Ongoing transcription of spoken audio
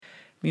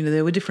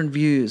there were different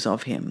views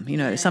of him.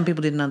 Some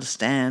people didn't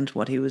understand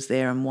what he was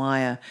there and why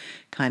a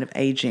kind of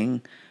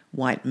aging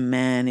white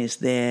man is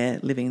there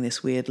living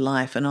this weird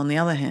life. And on the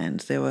other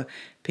hand, there were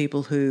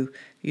people who,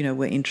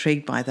 were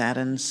intrigued by that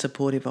and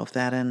supportive of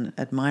that and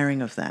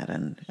admiring of that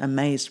and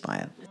amazed by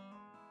it.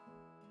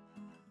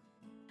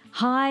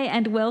 Hi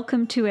and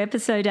welcome to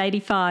episode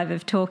 85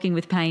 of Talking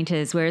with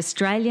Painters, where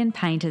Australian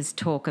painters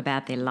talk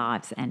about their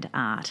lives and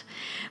art.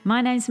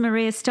 My name's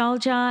Maria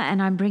Stoljar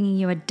and I'm bringing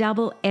you a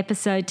double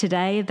episode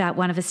today about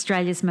one of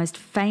Australia's most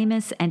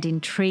famous and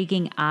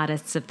intriguing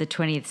artists of the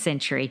 20th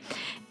century,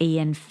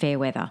 Ian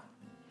Fairweather.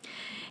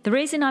 The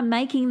reason I'm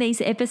making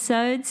these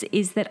episodes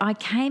is that I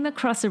came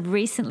across a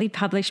recently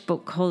published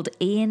book called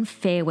Ian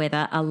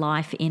Fairweather, A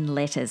Life in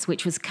Letters,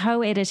 which was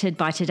co-edited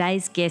by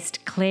today's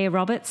guest Claire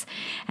Roberts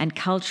and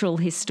cultural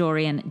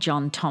historian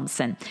John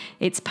Thompson.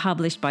 It's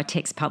published by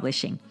Text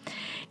Publishing.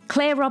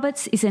 Claire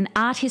Roberts is an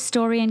art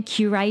historian,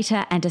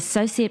 curator and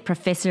associate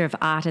professor of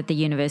art at the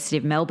University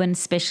of Melbourne,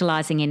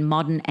 specialising in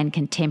modern and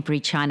contemporary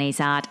Chinese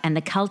art and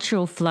the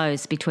cultural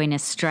flows between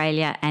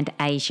Australia and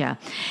Asia.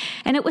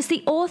 And it was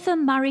the author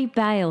Murray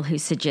Bale who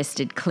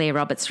suggested Claire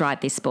Roberts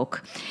write this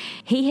book.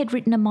 He had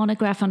written a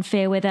monograph on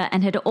Fairweather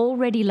and had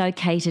already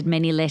located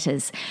many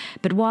letters.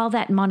 But while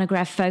that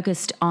monograph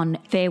focused on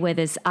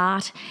Fairweather's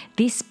art,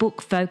 this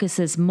book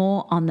focuses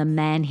more on the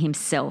man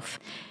himself.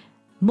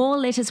 More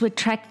letters were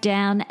tracked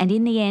down, and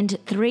in the end,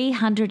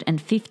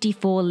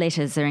 354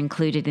 letters are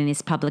included in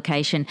this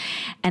publication,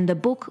 and the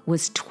book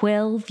was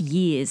 12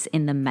 years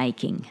in the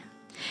making.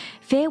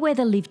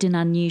 Fairweather lived an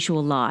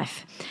unusual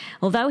life.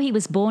 Although he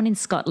was born in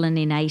Scotland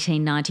in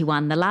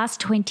 1891, the last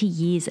 20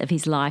 years of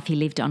his life he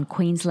lived on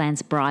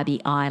Queensland's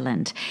Bribie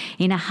Island,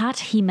 in a hut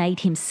he made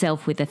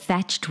himself with a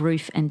thatched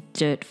roof and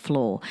dirt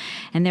floor.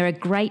 And there are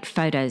great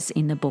photos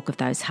in the book of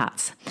those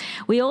huts.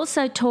 We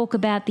also talk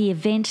about the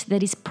event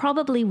that is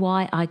probably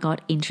why I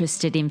got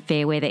interested in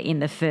Fairweather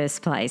in the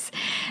first place,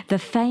 the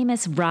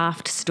famous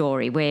raft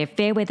story where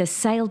Fairweather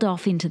sailed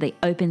off into the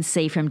open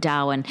sea from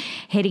Darwin,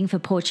 heading for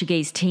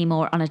Portuguese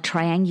Timor on a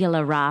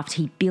triangular raft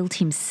he built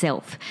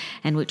himself,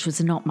 and which was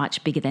not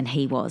much bigger than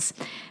he was.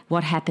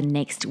 What happened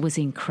next was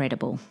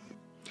incredible.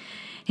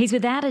 He's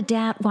without a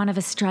doubt one of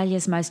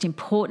Australia's most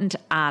important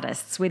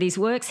artists, with his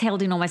works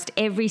held in almost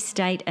every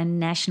state and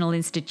national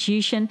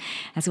institution,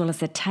 as well as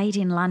the Tate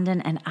in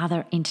London and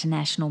other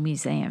international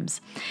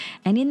museums.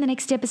 And in the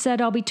next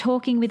episode, I'll be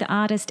talking with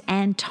artist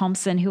Anne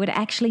Thompson, who had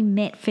actually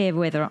met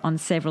Fairweather on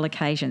several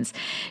occasions.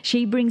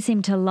 She brings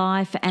him to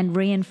life and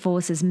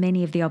reinforces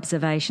many of the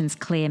observations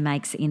Claire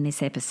makes in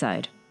this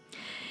episode.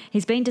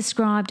 He's been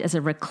described as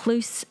a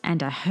recluse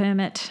and a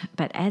hermit,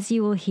 but as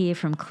you will hear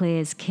from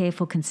Claire's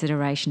careful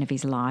consideration of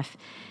his life,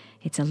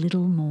 it's a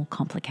little more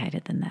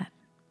complicated than that.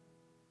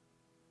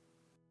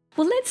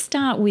 Well, let's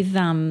start with,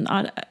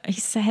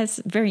 he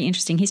has very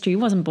interesting history. He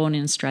wasn't born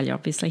in Australia,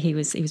 obviously. He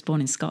was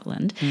born in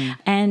Scotland.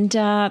 And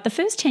the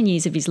first 10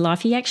 years of his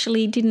life, he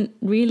actually didn't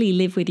really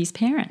live with his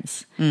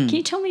parents. Can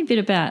you tell me a bit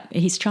about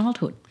his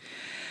childhood?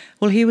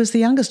 Well, he was the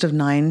youngest of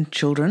 9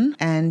 children,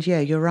 and yeah,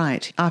 you're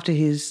right. After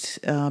his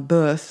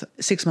birth,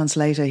 6 months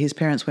later, his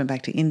parents went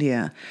back to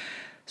India.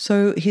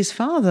 So his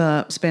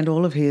father spent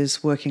all of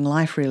his working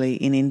life really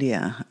in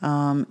India.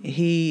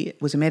 He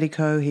was a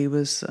medico, he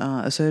was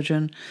a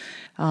surgeon.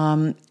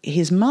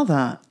 His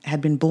mother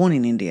had been born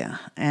in India,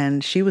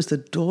 and she was the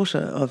daughter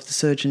of the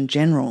Surgeon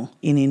General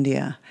in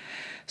India.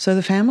 So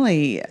the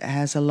family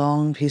has a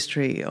long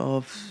history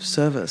of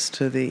service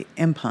to the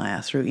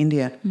empire through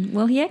India.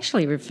 Well, he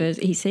actually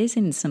he says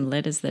in some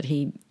letters that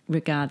he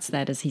regards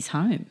that as his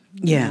home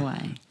in a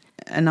way.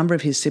 A number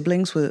of his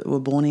siblings were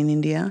born in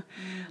India.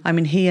 I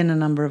mean, he and a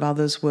number of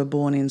others were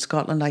born in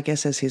Scotland. I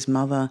guess as his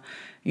mother,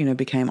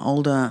 became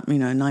older,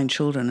 9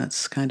 children,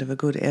 it's kind of a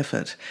good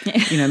effort.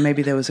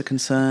 Maybe there was a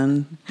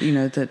concern,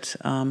 that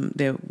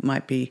there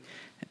might be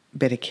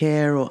better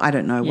care, or I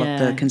don't know what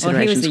the considerations were.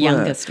 Well, he was the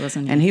youngest,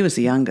 wasn't he? And he was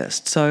the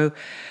youngest. So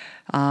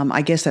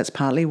I guess that's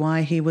partly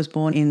why he was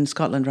born in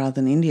Scotland rather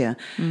than India.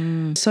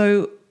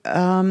 So,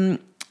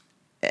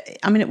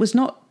 it was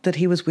not that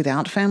he was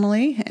without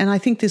family, and I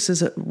think this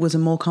was a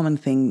more common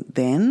thing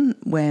then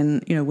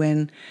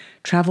when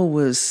travel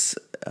was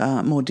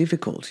more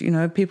difficult.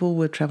 People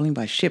were travelling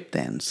by ship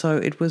then, so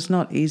it was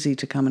not easy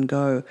to come and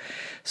go.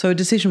 So a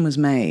decision was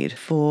made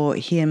for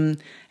him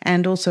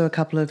and also a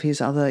couple of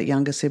his other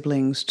younger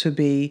siblings to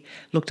be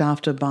looked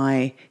after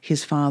by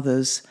his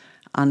father's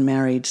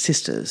unmarried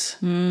sisters,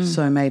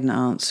 so maiden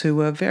aunts, who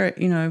were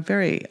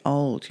very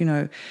old.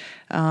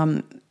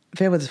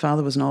 Fairweather's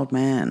father was an old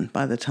man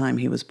by the time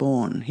he was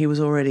born. He was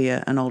already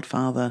an old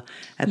father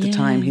at the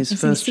time his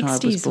first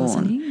child was born.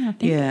 Wasn't he? I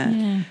think.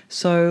 Yeah.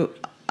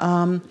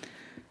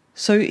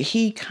 So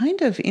he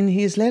kind of, in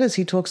his letters,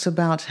 he talks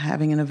about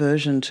having an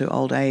aversion to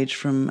old age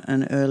from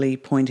an early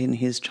point in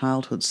his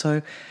childhood.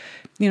 So,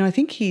 I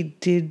think he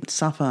did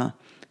suffer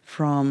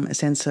from a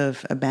sense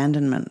of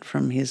abandonment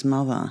from his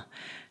mother.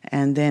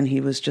 And then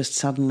he was just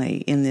suddenly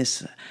in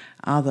this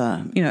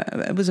other,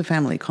 it was a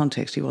family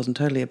context. He wasn't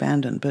totally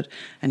abandoned,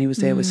 and he was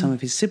there with some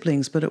of his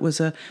siblings, but it was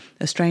a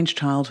strange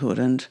childhood.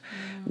 And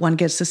one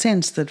gets the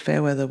sense that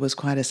Fairweather was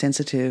quite a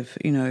sensitive,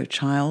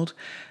 child.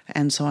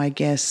 And so I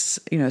guess,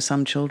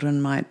 some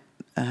children might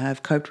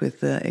have coped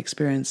with the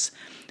experience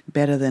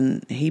better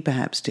than he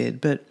perhaps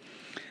did. But,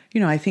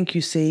 I think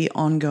you see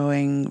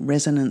ongoing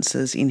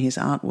resonances in his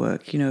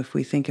artwork. If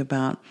we think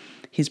about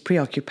his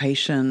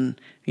preoccupation,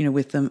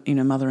 with the,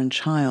 mother and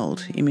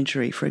child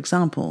imagery, for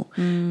example,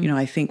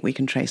 I think we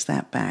can trace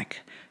that back,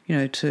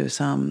 to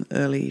some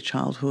early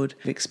childhood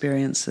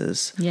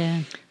experiences.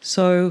 Yeah.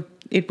 So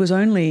it was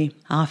only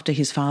after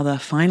his father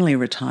finally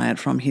retired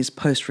from his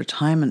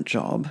post-retirement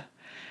job,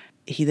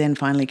 he then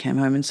finally came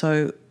home. And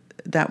so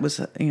that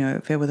was,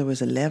 Fairweather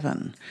was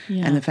 11,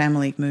 and the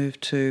family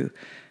moved to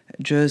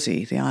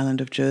Jersey, the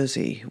island of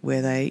Jersey,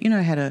 where they,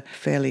 had a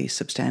fairly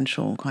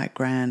substantial, quite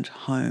grand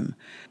home.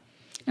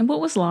 And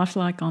what was life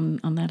like on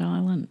that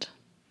island?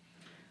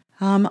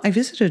 I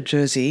visited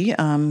Jersey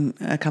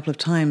a couple of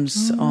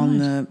times on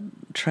the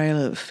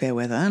trail of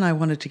Fairweather, and I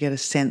wanted to get a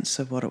sense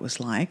of what it was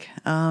like.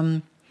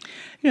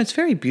 It's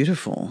very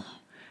beautiful.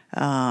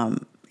 So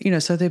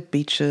there are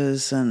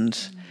beaches and,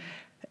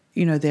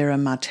 there are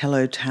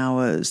Martello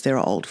towers, there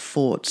are old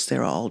forts,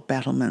 there are old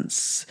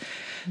battlements.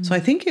 So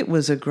I think it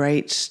was a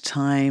great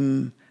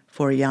time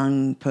for a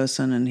young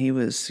person, and he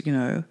was,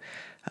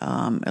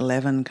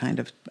 11 kind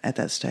of at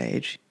that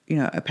stage.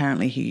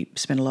 Apparently he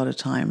spent a lot of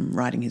time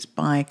riding his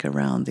bike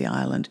around the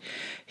island.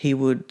 He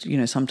would,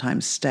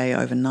 sometimes stay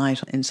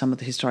overnight in some of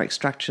the historic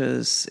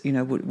structures,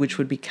 which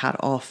would be cut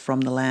off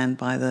from the land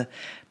by the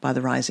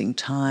rising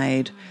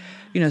tide.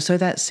 So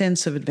that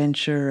sense of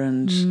adventure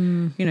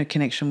and,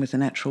 connection with the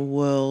natural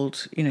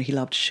world. He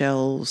loved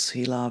shells,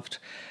 he loved,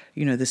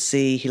 the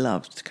sea, he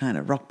loved kind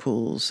of rock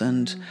pools,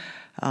 and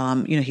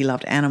he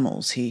loved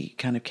animals. He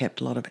kind of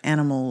kept a lot of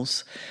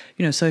animals,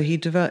 so he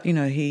developed,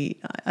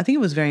 I think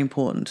it was very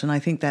important. And I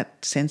think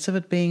that sense of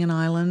it being an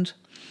island,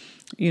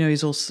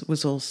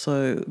 was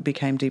also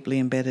became deeply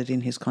embedded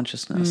in his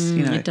consciousness.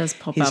 It does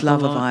pop his up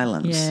love a lot. of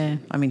islands. Yeah.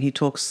 I mean, he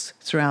talks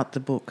throughout the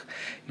book,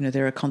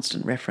 there are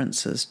constant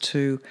references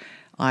to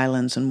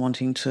islands and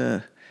wanting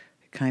to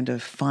kind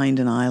of find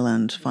an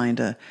island,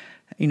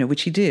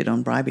 which he did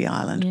on Bribie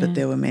Island, but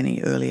there were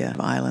many earlier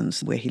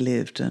islands where he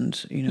lived, and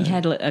he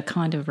had a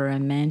kind of a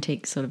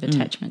romantic sort of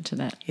attachment to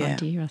that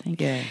idea, I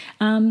think. Yeah.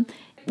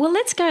 Well,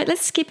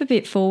 let's skip a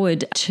bit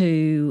forward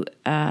to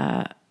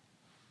a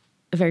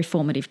very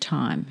formative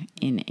time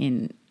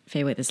in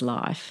Fairweather's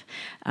life,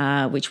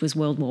 which was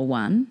World War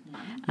I,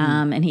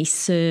 and he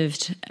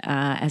served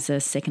as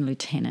a second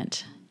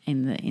lieutenant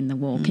in the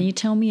war. Can you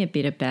tell me a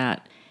bit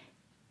about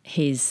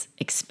his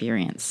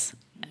experience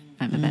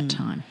over that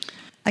time?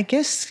 I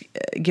guess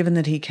given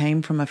that he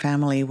came from a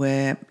family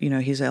where,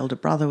 his elder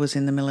brother was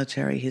in the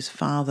military, his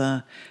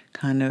father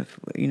kind of,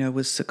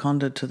 was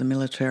seconded to the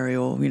military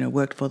or,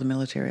 worked for the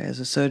military as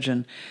a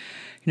surgeon,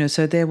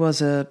 so there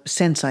was a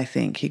sense, I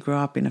think, he grew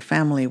up in a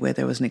family where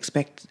there was an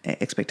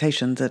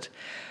expectation that,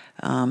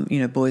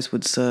 boys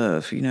would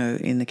serve,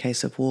 in the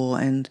case of war.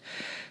 And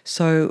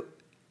so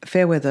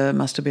Fairweather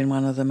must have been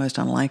one of the most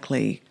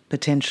unlikely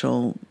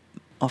potential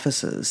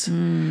officers.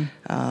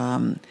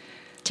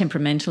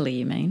 Temperamentally,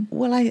 you mean?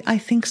 Well, I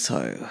think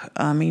so.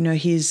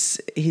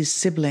 His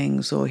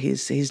siblings or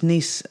his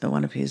niece,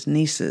 one of his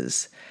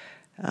nieces,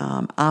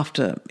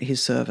 after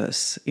his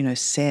service,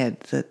 said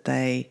that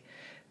they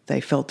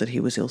felt that he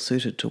was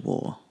ill-suited to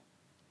war.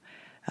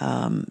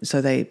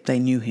 So they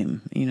knew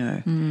him,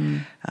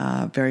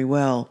 very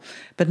well.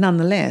 But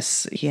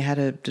nonetheless, he had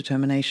a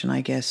determination,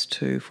 I guess,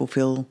 to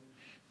fulfill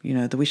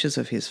the wishes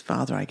of his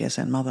father, I guess,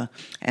 and mother.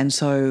 And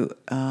so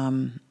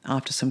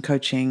after some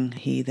coaching,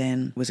 he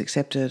then was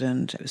accepted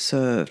and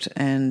served.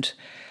 And,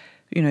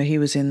 he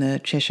was in the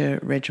Cheshire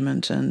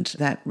Regiment, and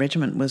that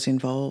regiment was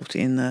involved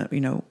in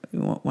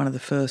one of the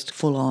first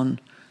full-on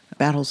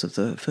battles of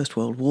the First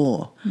World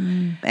War.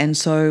 And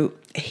so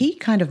he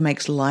kind of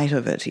makes light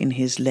of it in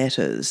his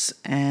letters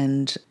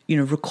and,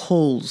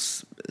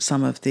 recalls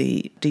some of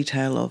the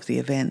detail of the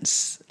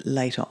events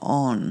later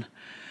on.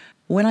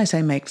 When I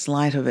say makes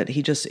light of it,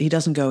 he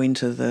doesn't go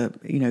into the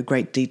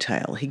great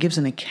detail. He gives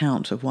an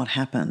account of what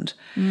happened,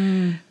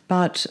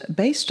 but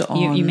based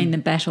on you mean the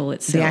battle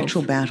itself, the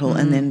actual battle,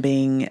 and then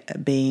being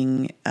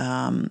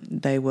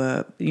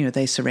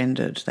they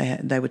surrendered.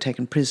 They were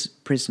taken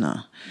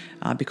prisoner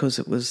because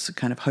it was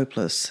kind of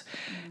hopeless,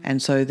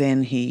 and so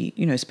then he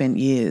spent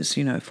years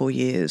 4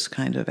 years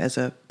kind of as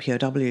a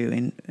POW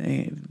in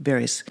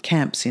various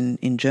camps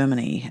in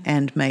Germany,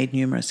 and made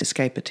numerous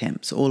escape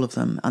attempts, all of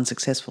them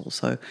unsuccessful.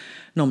 So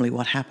normally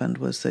what happened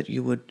was that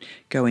you would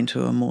go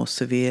into a more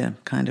severe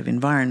kind of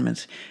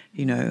environment,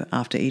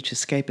 after each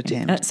escape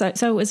attempt.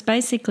 So it was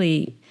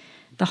basically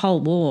the whole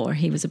war.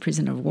 He was a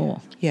prisoner of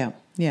war. Yeah.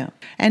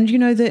 And,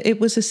 it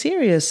was a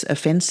serious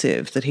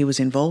offensive that he was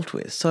involved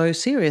with. So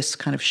serious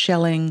kind of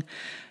shelling,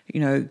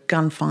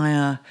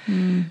 gunfire.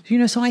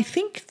 So I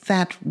think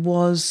that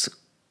was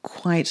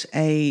quite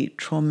a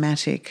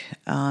traumatic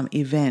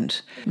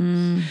event.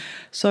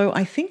 So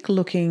I think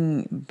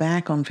looking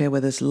back on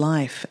Fairweather's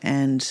life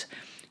and,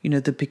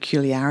 the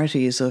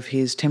peculiarities of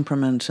his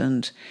temperament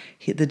and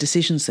the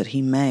decisions that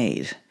he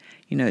made,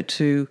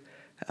 to,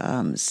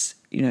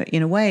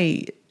 in a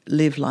way,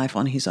 live life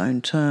on his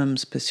own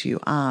terms, pursue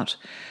art,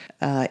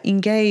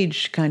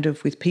 engage kind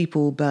of with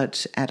people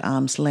but at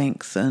arm's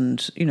length.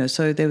 And,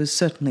 so there was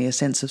certainly a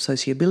sense of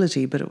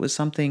sociability, but it was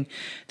something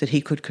that he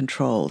could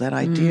control, that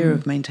idea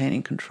of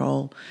maintaining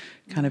control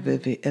kind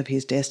of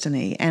his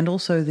destiny. And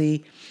also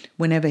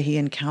whenever he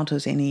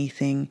encounters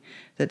anything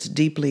that's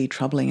deeply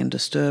troubling and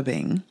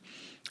disturbing,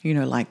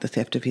 like the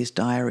theft of his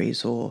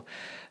diaries or,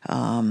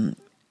 other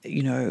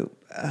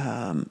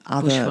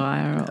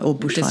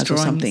bushfires or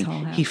something,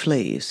 he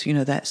flees.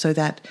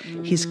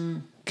 He's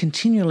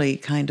continually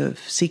kind of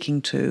seeking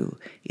to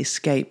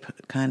escape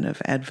kind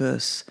of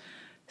adverse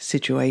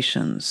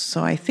situations.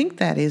 So I think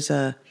that is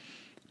that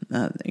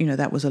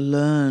was a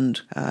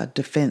learned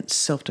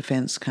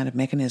self-defense kind of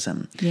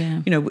mechanism.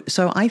 Yeah.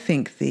 So I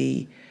think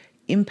the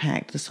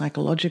impact, the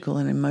psychological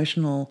and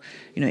emotional,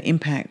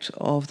 impact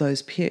of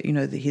those,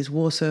 his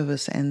war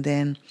service and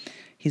then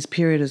his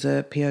period as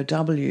a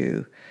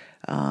POW,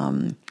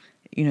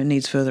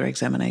 needs further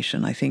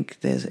examination. I think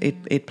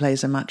it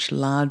plays a much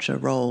larger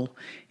role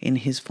in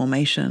his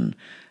formation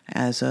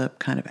as a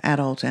kind of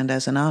adult and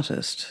as an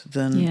artist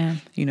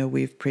than,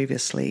 we've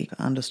previously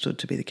understood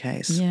to be the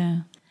case.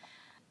 Yeah.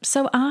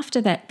 So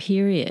after that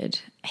period,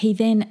 he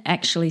then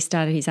actually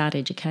started his art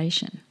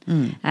education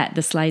at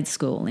the Slade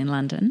School in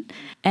London.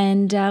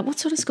 And what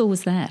sort of school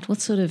was that?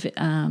 What sort of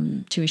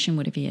tuition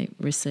would he have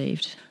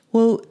received?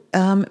 Well,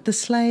 the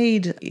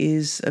Slade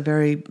is a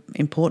very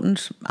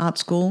important art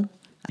school.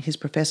 His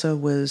professor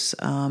was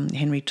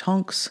Henry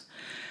Tonks,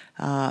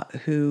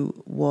 who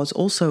was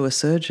also a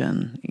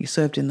surgeon. He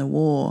served in the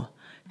war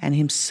and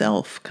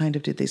himself kind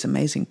of did these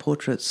amazing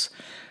portraits.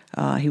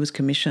 He was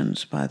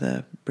commissioned by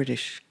the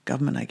British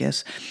government, I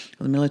guess,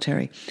 or the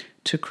military,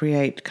 to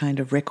create kind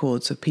of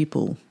records of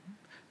people,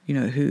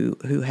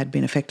 who had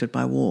been affected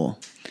by war.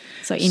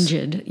 So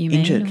injured, you mean?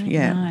 Injured,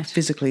 yeah. Right.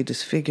 Physically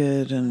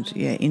disfigured and,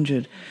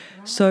 injured.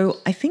 So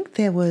I think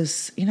there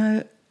was,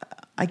 and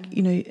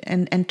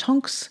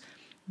Tonks,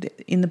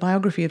 in the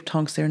biography of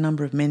Tonks, there are a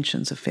number of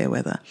mentions of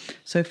Fairweather.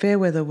 So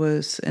Fairweather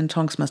and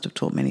Tonks must have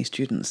taught many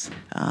students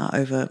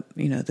over,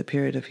 the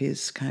period of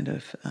his kind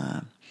of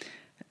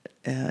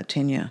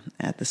tenure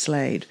at the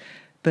Slade.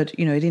 But,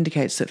 it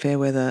indicates that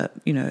Fairweather,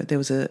 there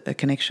was a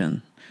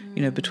connection,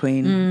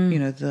 between,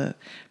 the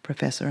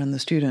professor and the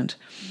student,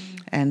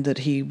 and that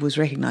he was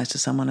recognised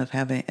as someone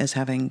as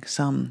having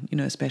some,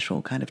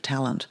 special kind of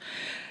talent,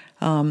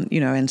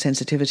 and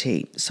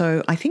sensitivity.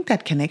 So I think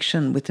that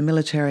connection with the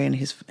military and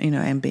his,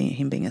 and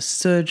him being a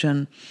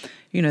surgeon,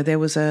 there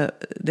was a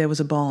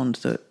bond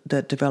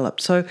that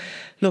developed. So,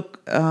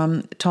 look,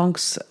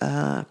 Tonks,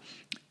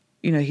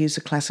 he's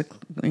a classic,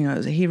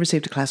 he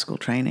received a classical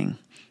training,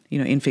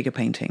 in figure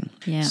painting.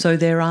 Yeah. So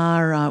there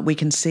are, we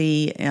can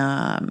see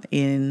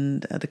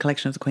in the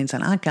collection of the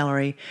Queensland Art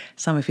Gallery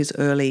some of his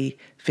early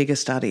figure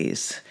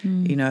studies,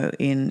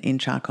 in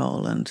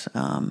charcoal and,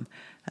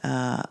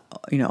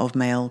 of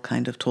male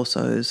kind of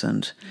torsos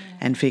and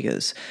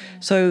figures. Yeah.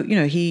 So,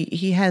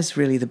 he has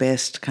really the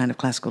best kind of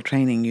classical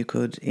training you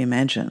could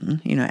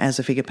imagine, as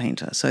a figure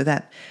painter. So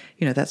that,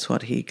 that's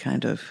what he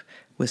kind of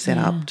was set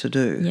up to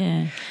do.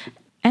 Yeah.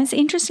 And it's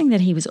interesting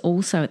that he was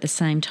also at the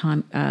same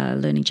time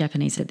learning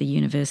Japanese at the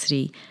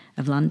University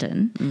of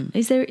London.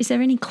 Is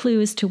there any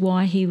clue as to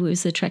why he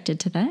was attracted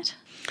to that?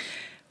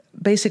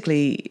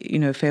 Basically,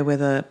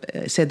 Fairweather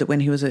said that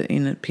when he was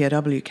in a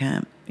POW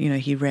camp,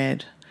 he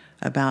read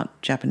about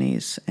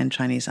Japanese and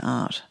Chinese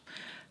art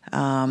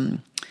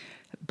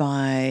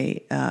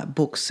by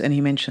books, and he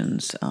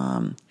mentions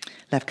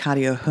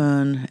Lafcadio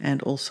Hearn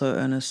and also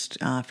Ernest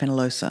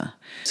Fenollosa.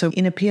 So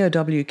in a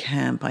POW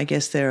camp, I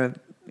guess there are,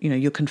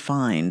 you're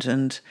confined,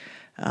 and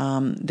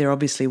there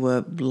obviously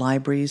were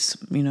libraries,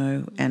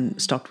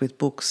 and stocked with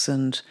books,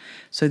 and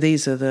so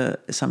these are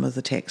some of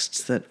the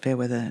texts that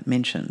Fairweather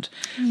mentioned.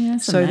 Yeah,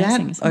 that's so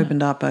amazing, that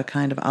opened up a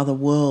kind of other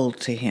world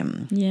to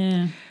him.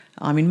 Yeah.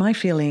 I mean, my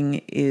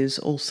feeling is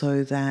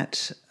also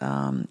that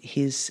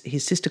his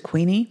sister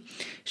Queenie,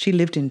 she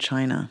lived in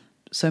China.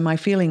 So my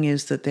feeling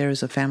is that there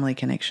is a family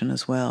connection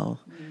as well.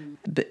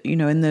 But,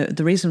 and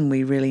the reason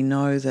we really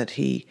know that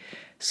he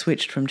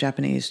switched from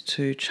Japanese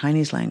to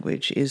Chinese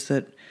language is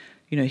that,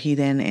 he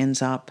then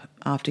ends up,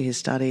 after his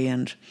study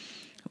and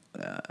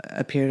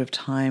a period of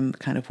time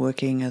kind of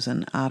working as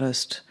an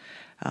artist,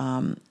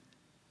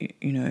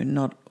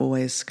 not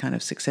always kind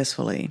of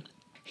successfully,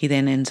 he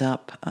then ends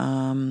up,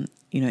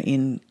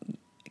 in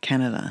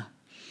Canada.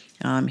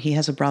 He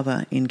has a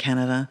brother in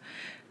Canada,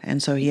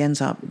 and so he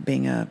ends up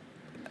being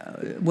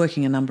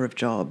working a number of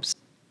jobs.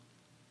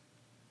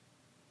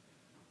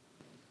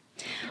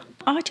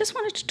 I just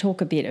wanted to talk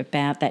a bit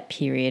about that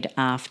period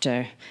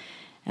after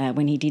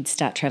when he did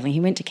start travelling. He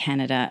went to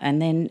Canada,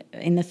 and then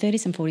in the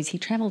 30s and 40s he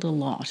travelled a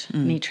lot.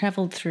 And he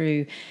travelled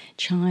through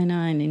China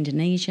and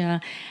Indonesia,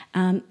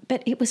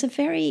 but he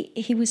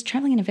was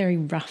travelling in a very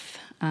rough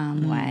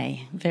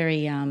way,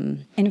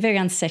 in a very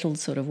unsettled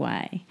sort of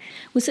way.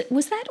 Was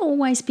that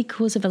always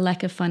because of a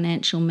lack of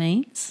financial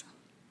means?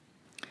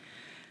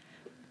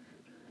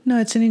 No,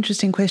 it's an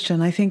interesting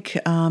question. I think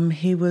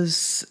he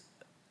was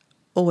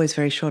always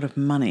very short of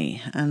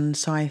money, and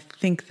so I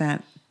think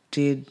that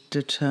did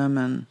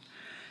determine,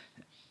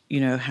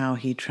 how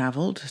he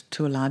travelled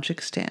to a large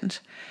extent.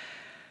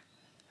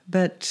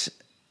 But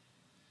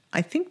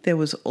I think there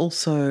was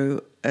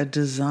also a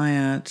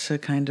desire to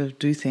kind of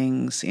do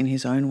things in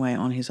his own way,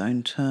 on his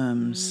own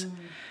terms,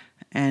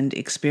 and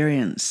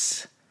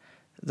experience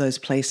those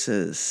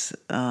places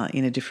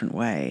in a different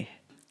way.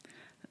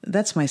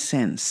 That's my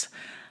sense.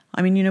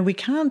 I mean, we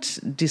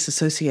can't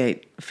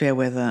disassociate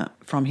Fairweather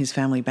from his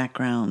family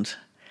background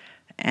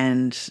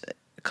and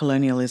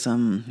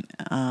colonialism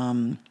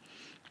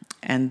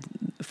and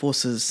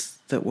forces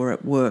that were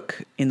at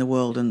work in the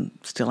world and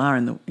still are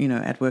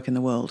at work in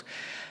the world.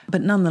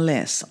 But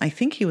nonetheless, I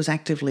think he was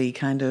actively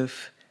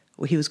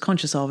he was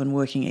conscious of and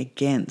working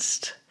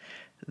against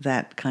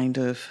that kind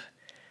of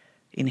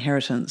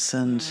inheritance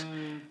and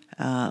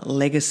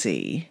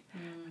legacy.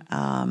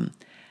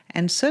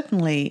 And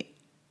certainly,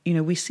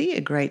 we see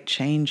a great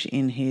change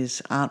in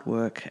his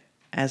artwork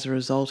as a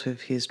result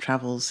of his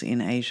travels in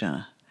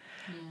Asia.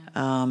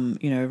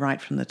 Yeah.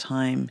 Right from the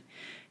time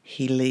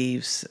he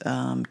leaves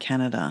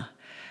Canada,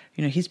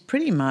 he's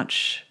pretty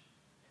much,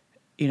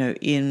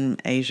 in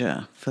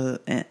Asia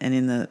and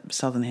in the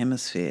Southern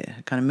Hemisphere,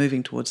 kind of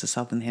moving towards the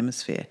Southern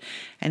Hemisphere.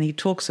 And he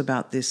talks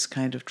about this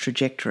kind of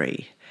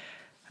trajectory.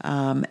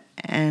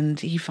 And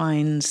he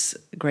finds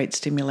great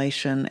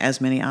stimulation, as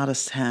many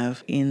artists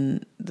have,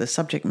 in the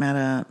subject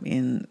matter,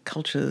 in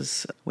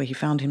cultures where he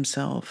found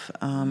himself,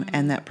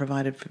 and that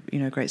provided,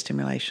 great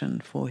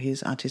stimulation for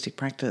his artistic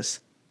practice.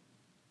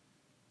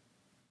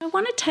 I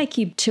want to take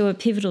you to a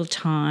pivotal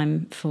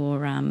time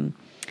for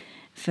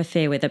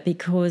Fairweather,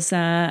 because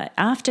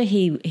after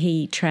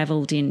he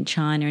travelled in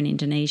China and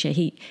Indonesia,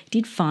 he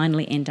did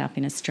finally end up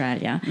in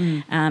Australia.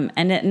 And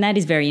that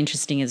is very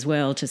interesting as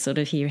well, to sort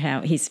of hear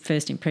how his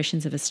first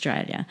impressions of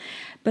Australia.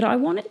 But I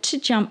wanted to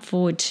jump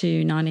forward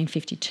to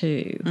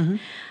 1952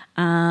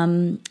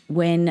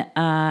 when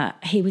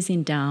he was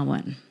in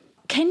Darwin.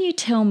 Can you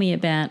tell me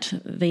about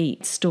the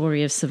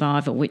story of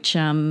survival, which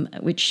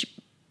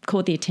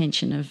caught the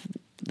attention of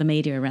the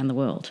media around the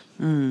world?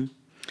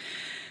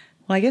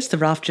 Well, I guess the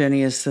raft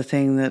journey is the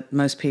thing that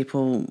most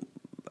people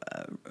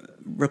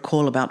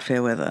recall about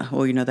Fairweather,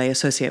 or, they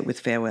associate with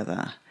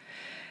Fairweather.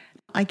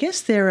 I guess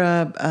there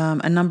are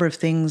a number of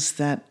things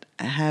that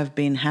have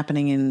been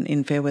happening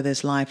in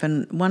Fairweather's life,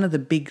 and one of the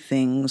big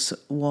things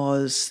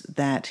was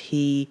that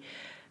he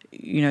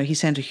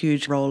sent a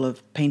huge roll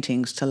of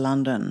paintings to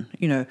London,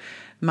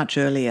 much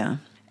earlier.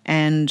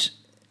 And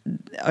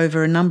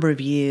over a number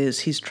of years,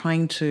 he's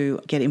trying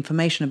to get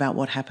information about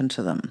what happened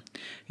to them.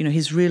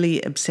 He's really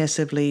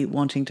obsessively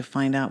wanting to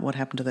find out what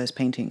happened to those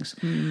paintings.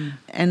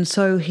 And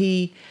so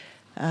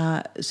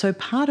so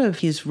part of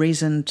his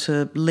reason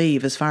to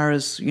leave, as far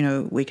as,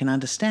 we can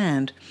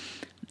understand,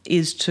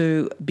 is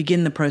to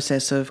begin the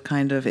process of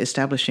kind of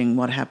establishing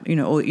what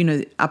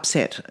happened,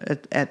 upset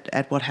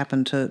at what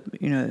happened to,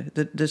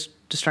 the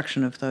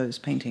destruction of those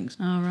paintings.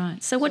 Oh, right.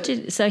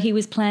 So he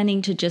was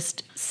planning to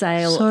just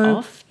sail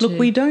off? Look,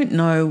 we don't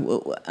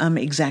know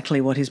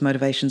exactly what his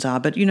motivations are,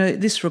 but,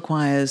 this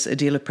requires a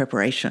deal of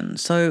preparation.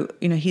 So,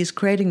 he's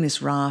creating this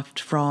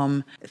raft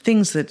from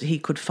things that he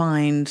could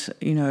find,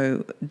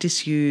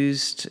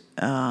 disused,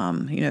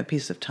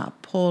 pieces of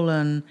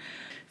tarpaulin,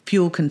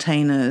 fuel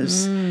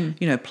containers,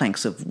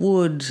 planks of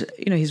wood.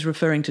 He's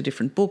referring to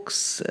different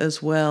books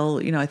as well.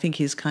 I think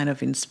he's kind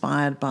of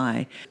inspired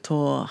by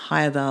Thor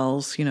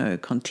Heyerdahl's,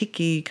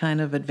 Kon-Tiki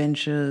kind of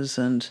adventures.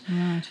 And,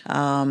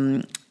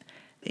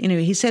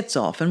 he sets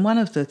off. And one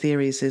of the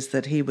theories is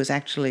that he was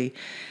actually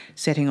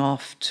setting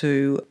off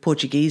to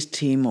Portuguese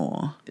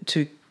Timor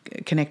to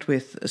connect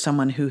with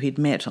someone who he'd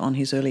met on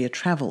his earlier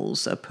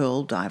travels, a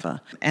pearl diver,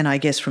 and I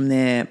guess from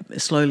there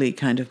slowly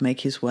kind of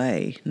make his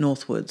way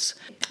northwards.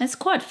 It's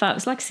quite far. It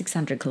was like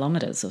 600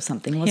 kilometres or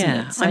something,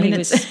 wasn't it? So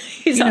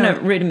he was on a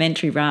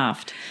rudimentary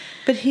raft.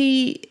 But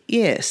he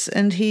has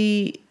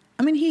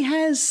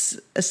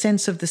a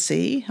sense of the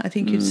sea, I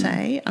think you'd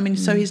say.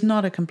 So he's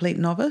not a complete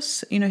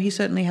novice. He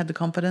certainly had the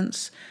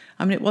confidence.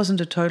 It wasn't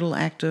a total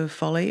act of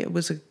folly. It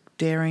was a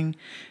daring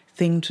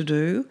thing to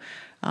do.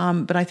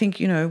 But I think,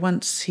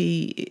 once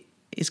he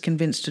is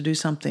convinced to do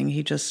something,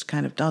 he just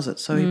kind of does it.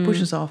 So he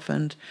pushes off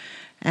and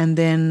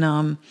then,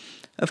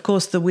 of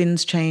course, the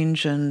winds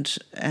change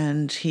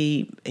and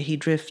he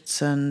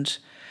drifts and,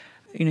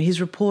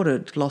 he's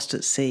reported lost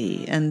at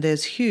sea. And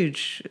there's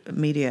huge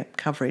media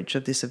coverage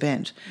of this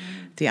event.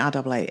 The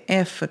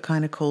RAAF are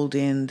kind of called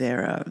in.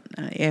 There are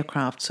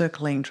aircraft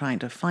circling, trying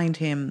to find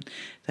him.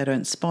 they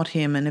don't spot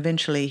him, and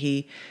eventually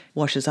he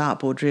washes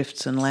up or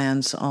drifts and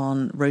lands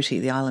on Roti,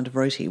 the island of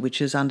Roti, which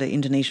is under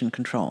Indonesian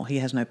control. He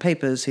has no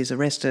papers. He's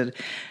arrested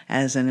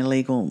as an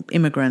illegal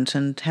immigrant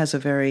and has a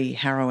very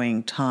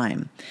harrowing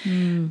time.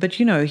 But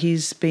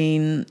he's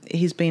been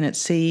at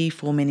sea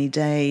for many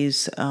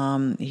days.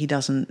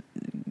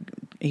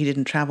 He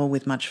didn't travel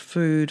with much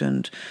food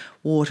and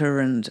water,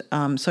 and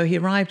so he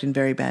arrived in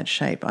very bad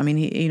shape. I mean,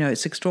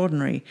 it's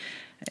extraordinary.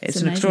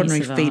 It's an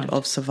extraordinary feat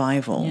of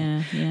survival,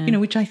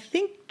 which I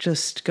think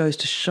just goes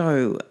to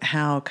show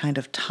how kind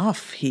of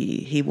tough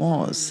he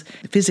was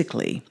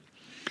physically.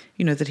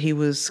 That he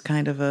was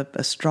kind of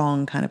a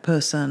strong kind of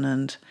person,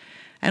 and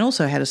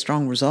also had a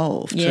strong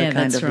resolve to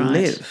kind of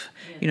live.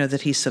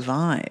 That he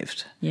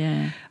survived.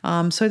 Yeah.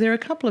 So there are a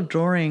couple of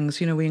drawings.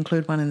 We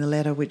include one in the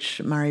letter,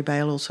 which Murray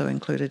Bale also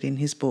included in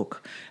his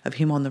book, of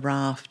him on the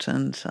raft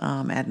and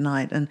at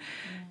night. And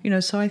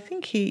so I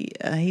think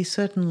he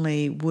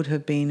certainly would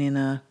have been in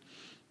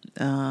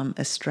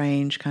a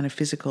strange kind of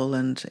physical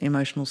and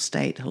emotional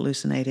state,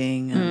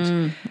 hallucinating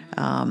and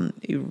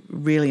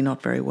really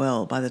not very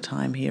well by the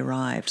time he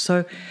arrived.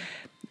 So,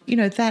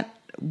 that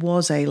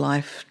was a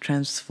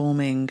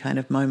life-transforming kind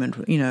of moment,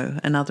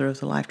 another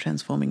of the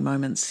life-transforming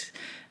moments.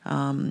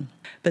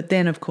 But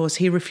then, of course,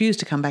 he refused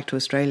to come back to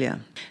Australia.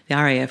 The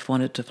RAF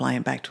wanted to fly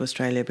him back to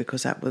Australia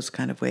because that was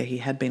kind of where he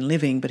had been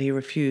living, but he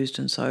refused,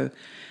 and so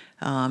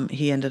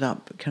he ended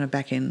up kind of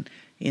back in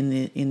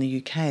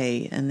the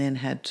UK, and then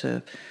had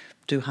to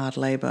do hard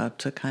labour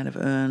to kind of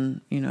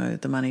earn,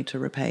 the money to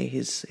repay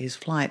his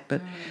flight.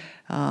 But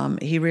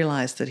he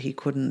realised that he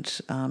couldn't,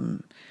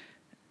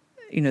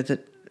 that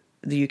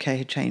the UK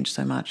had changed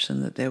so much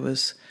and that there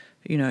was,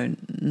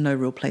 no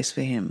real place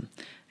for him.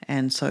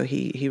 And so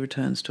he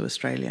returns to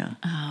Australia.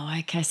 Oh,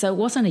 okay. So it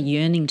wasn't a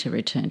yearning to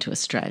return to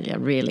Australia,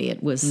 really.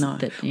 It was no.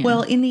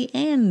 Well, in the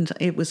end,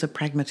 it was a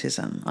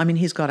pragmatism. I mean,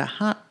 he's got a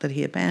hut that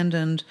he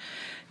abandoned.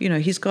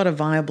 He's got a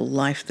viable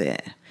life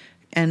there.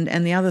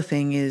 And the other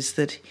thing is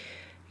that,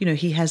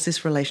 he has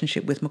this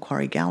relationship with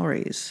Macquarie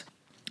Galleries.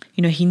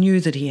 He knew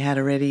that he had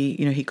already,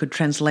 he could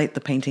translate the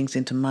paintings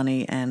into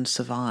money and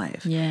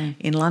survive. Yeah.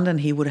 In London,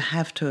 he would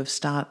have to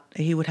start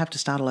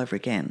all over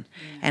again.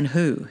 Yeah. And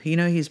who?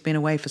 He's been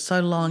away for so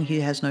long,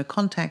 he has no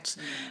contacts.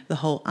 The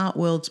whole art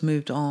world's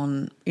moved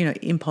on,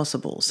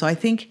 impossible. So I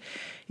think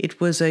it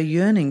was a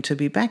yearning to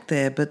be back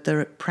there, but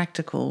the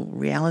practical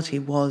reality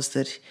was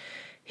that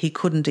he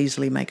couldn't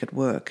easily make it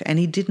work, and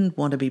he didn't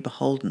want to be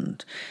beholden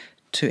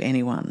to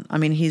anyone. I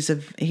mean, he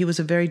was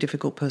a very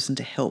difficult person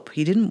to help.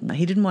 He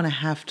didn't want to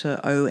have to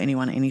owe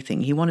anyone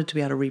anything. He wanted to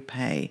be able to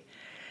repay.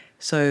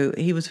 So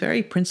he was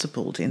very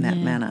principled in that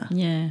manner.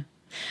 Yeah.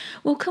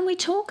 Well, can we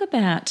talk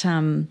about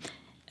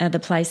the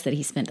place that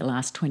he spent the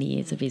last 20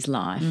 years of his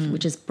life,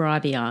 which is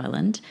Bribie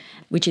Island,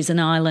 which is an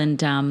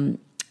island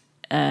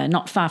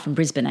not far from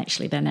Brisbane,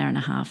 actually, about an hour and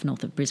a half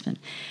north of Brisbane.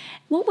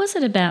 What was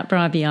it about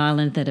Bribie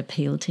Island that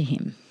appealed to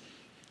him?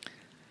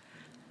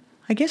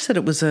 I guess that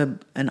it was an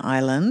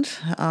island.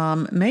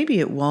 Maybe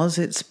it was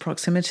its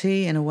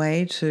proximity in a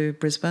way to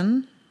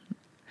Brisbane.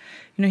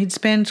 He'd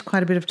spent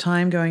quite a bit of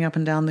time going up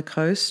and down the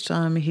coast.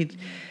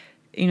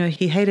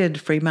 He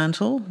hated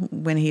Fremantle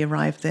when he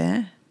arrived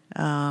there.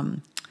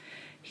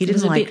 He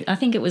didn't like. I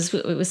think it was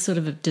sort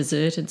of a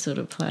deserted sort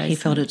of place. He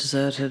felt it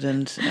deserted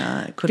and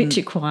couldn't. A bit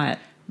too quiet.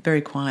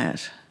 Very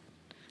quiet.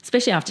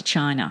 Especially after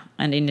China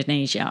and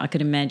Indonesia, I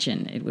could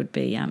imagine it would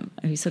be.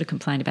 He sort of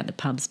complained about the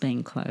pubs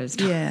being closed.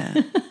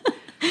 Yeah.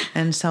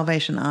 And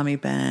Salvation Army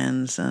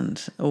bands,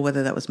 or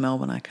whether that was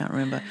Melbourne, I can't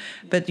remember.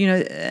 But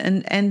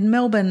and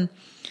Melbourne,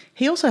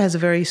 he also has a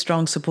very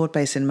strong support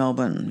base in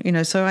Melbourne.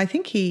 So I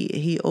think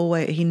he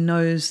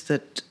knows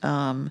that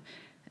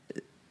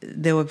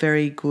there were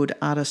very good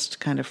artist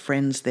kind of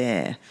friends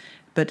there,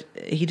 but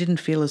he didn't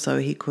feel as though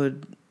he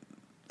could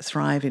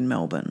thrive in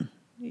Melbourne.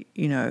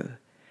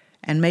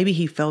 And maybe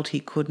he felt he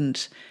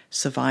couldn't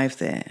survive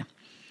there.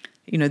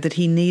 That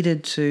he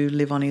needed to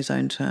live on his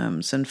own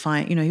terms and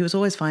find, he was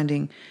always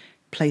finding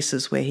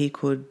places where he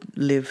could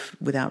live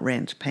without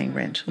paying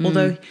rent.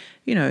 Although,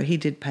 he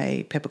did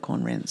pay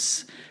peppercorn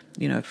rents,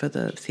 for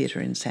the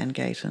theatre in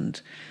Sandgate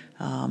and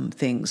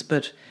things.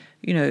 But,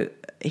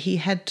 he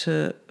had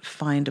to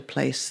find a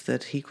place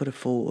that he could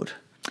afford.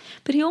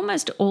 But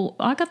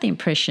I got the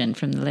impression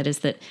from the letters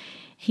that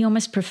he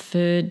almost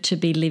preferred to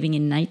be living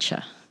in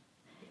nature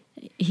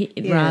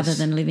rather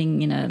than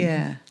living in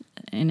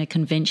a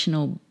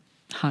conventional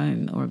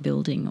home or a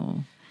building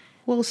or...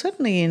 Well,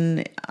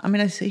 certainly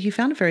he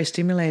found it very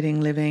stimulating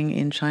living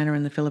in China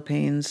and the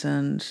Philippines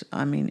and,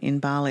 in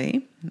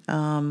Bali,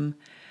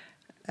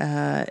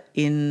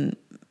 in,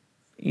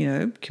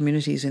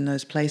 communities in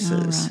those places.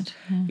 Oh, right.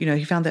 Yeah.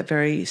 He found that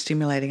very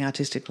stimulating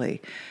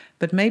artistically.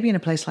 But maybe in a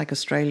place like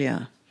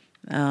Australia,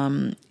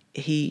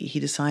 he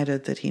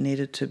decided that he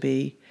needed to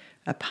be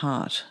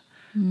apart.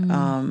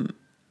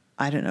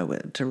 I don't know,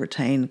 to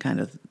retain kind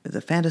of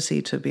the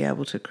fantasy, to be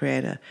able to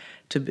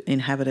to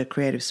inhabit a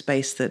creative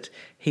space that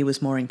he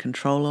was more in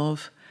control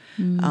of.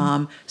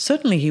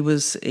 Certainly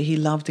he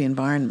loved the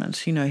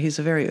environment. You know, he's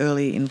a very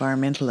early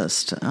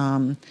environmentalist,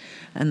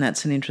 and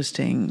that's an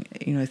interesting,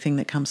 you know, thing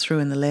that comes through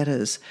in the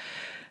letters.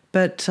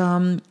 But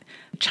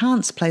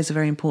chance plays a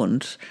very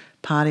important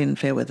part in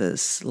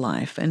Fairweather's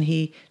life, and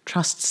he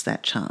trusts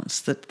that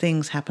chance, that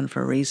things happen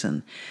for a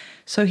reason.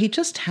 So he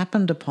just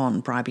happened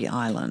upon Bribie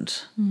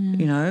Island,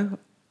 you know,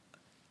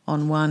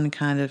 on one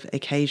kind of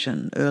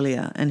occasion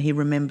earlier, and he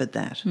remembered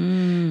that.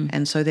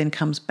 And so then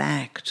comes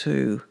back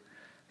to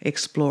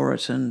explore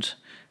it and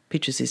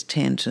pitches his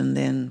tent, and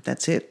then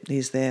that's it.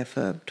 He's there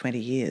for 20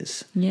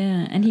 years.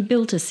 Yeah, and he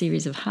built a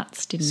series of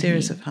huts, didn't he?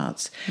 Series of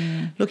huts.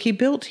 Yeah. Look,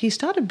 he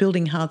started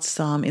building huts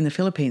in the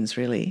Philippines,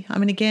 really. I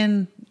mean,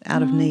 again,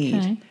 out of need.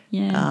 Okay.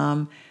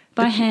 Yeah.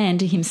 By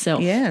hand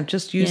himself. Yeah,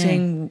 just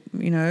using,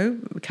 you know,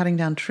 cutting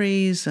down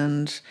trees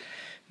and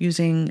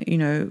using, you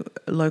know,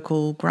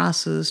 local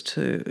grasses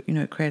to, you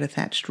know, create a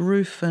thatched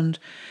roof. And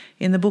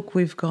in the book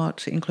we've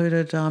got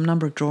included a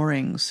number of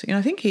drawings. You know,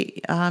 I think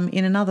he,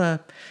 in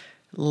another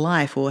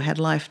life, or had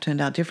life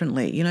turned out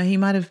differently, you know, he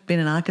might have been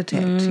an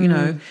architect. You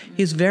know,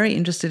 he's very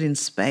interested in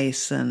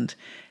space and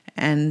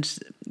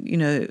you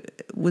know,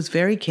 was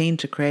very keen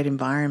to create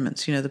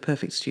environments, you know, the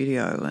perfect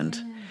studio.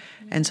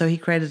 And so he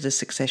created a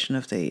succession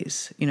of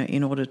these, you know,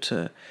 in order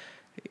to,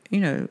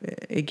 you know,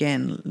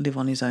 again, live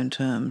on his own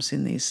terms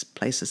in these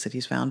places that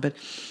he's found. But,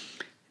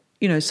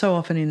 you know, so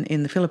often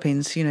in the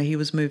Philippines, you know, he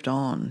was moved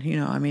on. You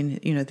know, I mean,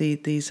 you know,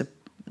 these are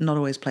not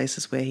always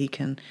places where he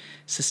can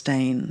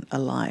sustain a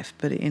life.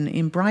 But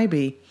in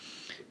Bribie,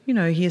 you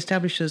know, he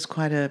establishes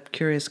quite a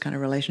curious kind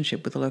of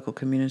relationship with the local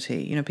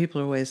community. You know, people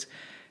are always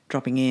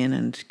dropping in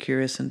and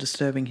curious and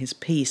disturbing his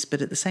peace.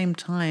 But at the same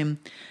time,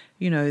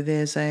 you know,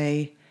 there's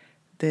a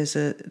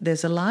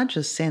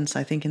larger sense,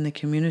 I think, in the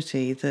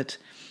community that,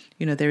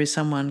 you know, there is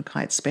someone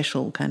quite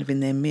special kind of in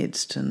their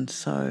midst. And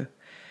so,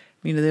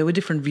 you know, there were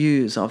different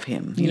views of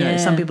him. You know,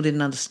 some people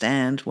didn't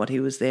understand what he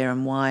was there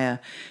and why a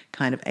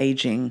kind of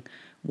aging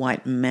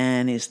white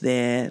man is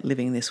there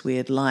living this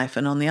weird life.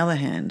 And on the other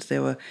hand,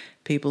 there were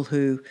people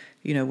who,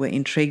 you know, were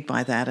intrigued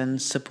by that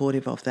and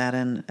supportive of that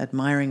and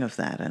admiring of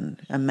that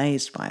and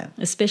amazed by it.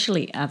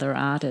 Especially other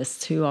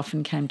artists who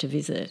often came to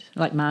visit,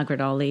 like Margaret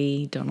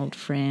Olley, Donald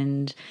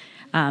Friend,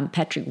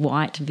 Patrick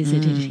White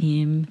visited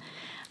him.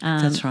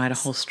 That's right, a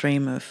whole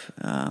stream of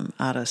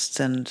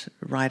artists and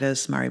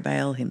writers. Murray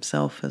Bale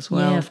himself as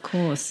well. Yeah, of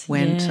course.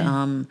 Went.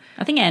 Yeah.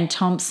 I think Anne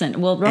Thompson.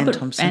 Well,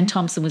 Anne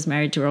Thompson was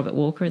married to Robert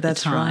Walker at the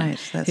time,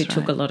 who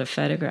took a lot of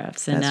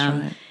photographs. And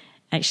right.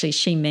 Actually,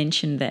 she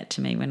mentioned that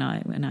to me when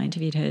I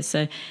interviewed her.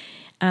 So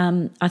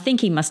I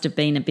think he must have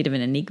been a bit of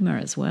an enigma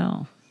as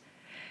well.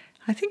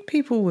 I think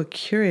people were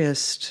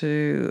curious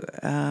to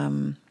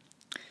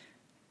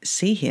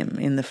see him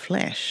in the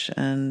flesh,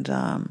 and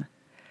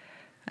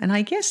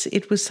I guess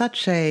it was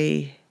such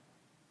an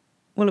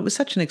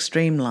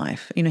extreme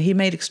life. You know, he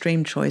made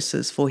extreme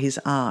choices for his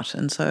art,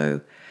 and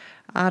so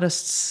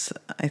artists,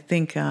 I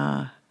think,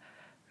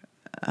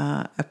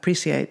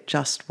 appreciate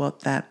just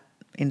what that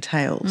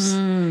entails.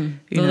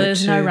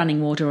 There's no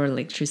running water or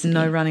electricity.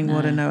 No running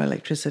water, no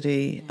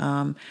electricity.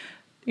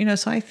 You know,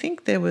 so I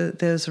think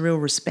there's a real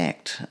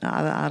respect.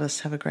 Other artists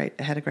had a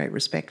great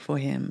respect for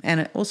him,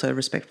 and also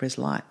respect for his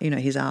life. You know,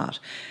 his art.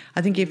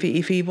 I think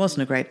if he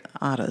wasn't a great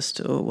artist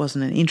or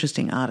wasn't an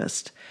interesting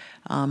artist,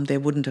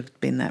 there wouldn't have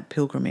been that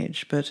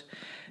pilgrimage. But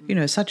you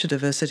know, such a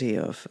diversity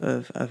of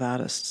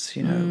artists,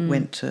 you know,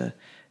 went to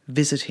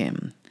visit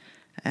him,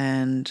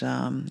 and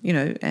you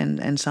know,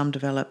 and some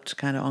developed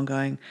kind of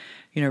ongoing,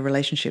 you know,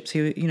 relationships.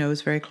 He, you know,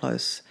 was very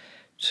close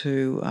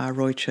to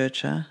Roy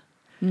Churcher.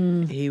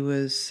 He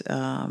was,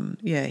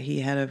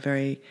 he had a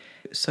very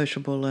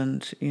sociable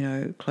and, you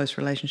know, close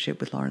relationship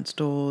with Lawrence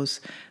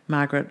Dawes.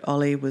 Margaret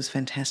Olley was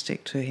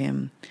fantastic to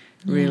him,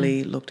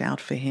 really looked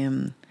out for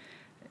him,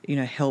 you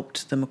know,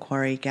 helped the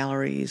Macquarie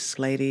Galleries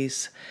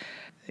ladies,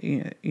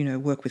 you know,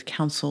 work with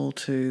council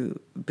to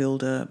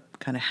build a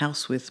kind of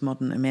house with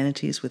modern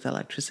amenities with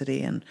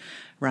electricity and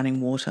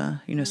running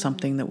water, you know,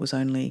 something that was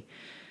only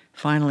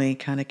finally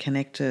kind of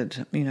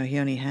connected. You know, he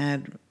only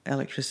had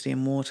electricity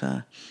and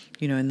water,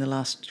 you know, in the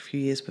last few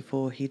years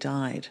before he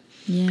died.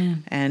 Yeah.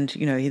 And,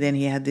 you know,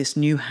 he had this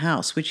new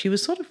house, which he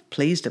was sort of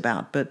pleased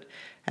about, but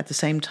at the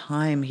same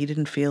time, he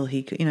didn't feel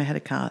he could, you know, had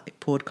a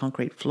poured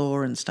concrete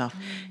floor and stuff.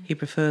 He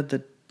preferred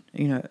the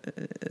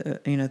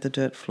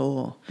dirt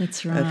floor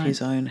of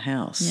his own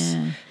house.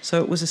 Yeah.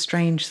 So it was a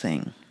strange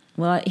thing.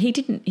 Well, he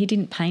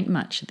didn't paint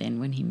much then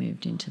when he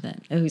moved into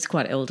that. He was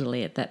quite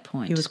elderly at that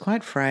point. He was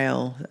quite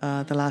frail.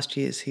 The last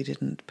years he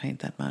didn't paint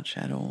that much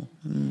at all.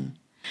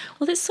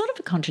 Well, there's sort of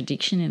a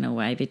contradiction in a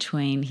way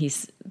between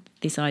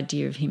this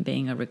idea of him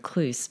being a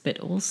recluse, but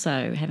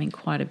also having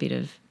quite a bit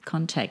of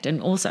contact,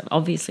 and also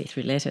obviously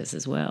through letters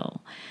as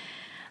well.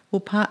 Well,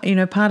 part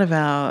of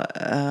our,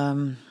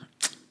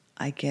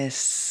 I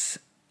guess,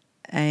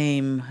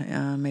 aim,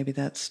 maybe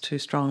that's too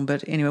strong,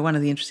 but anyway, one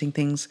of the interesting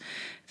things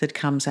that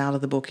comes out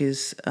of the book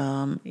is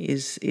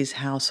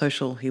how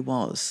social he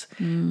was,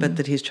 but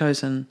that his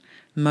chosen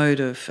mode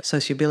of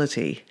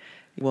sociability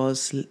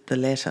was the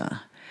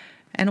letter.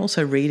 and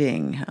also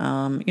reading.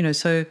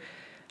 So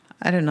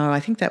I don't know. I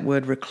think that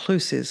word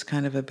recluse is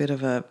kind of a bit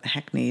of a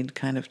hackneyed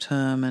kind of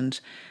term, and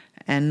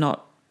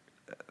not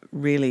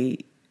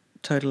really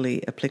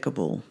totally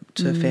applicable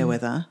to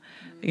Fairweather.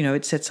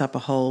 It sets up a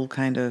whole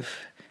kind of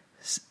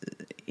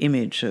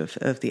image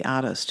of the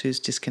artist who's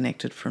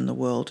disconnected from the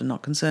world and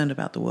not concerned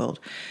about the world,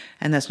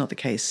 and that's not the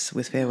case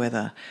with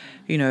Fairweather.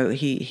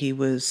 He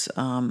was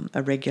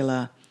a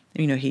regular.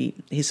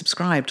 He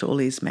subscribed to all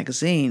these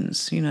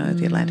magazines.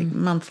 The Atlantic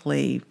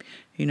Monthly.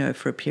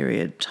 For a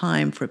period.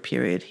 Time for a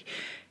period.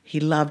 He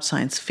loved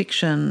science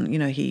fiction.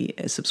 He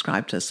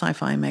subscribed to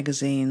sci-fi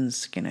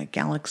magazines.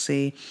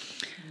 Galaxy.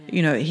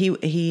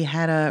 He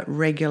had a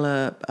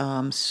regular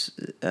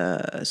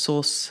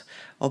source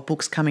of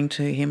books coming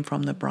to him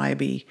from the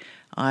Bribie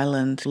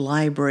Island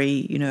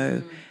Library.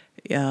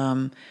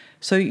 So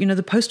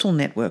the postal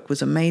network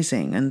was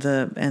amazing, and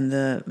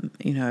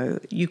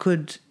you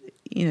could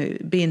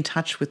be in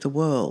touch with the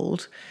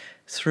world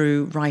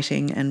through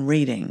writing and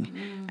reading.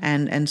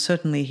 And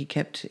certainly he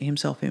kept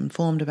himself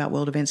informed about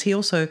world events. He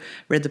also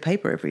read the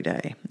paper every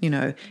day.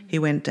 He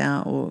went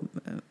down, or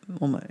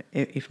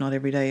if not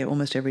every day,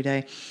 almost every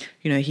day.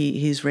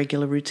 His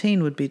regular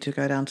routine would be to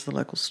go down to the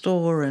local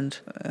store and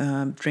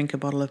drink a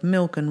bottle of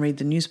milk and read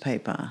the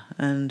newspaper.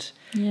 And,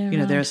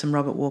 there are some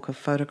Robert Walker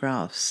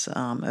photographs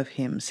of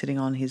him sitting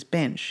on his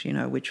bench,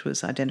 which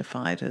was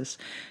identified as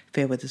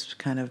Fairweather's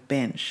kind of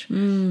bench.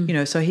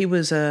 So he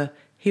was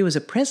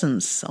a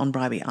presence on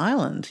Bribie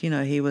Island.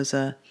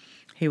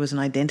 He was an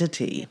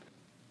identity.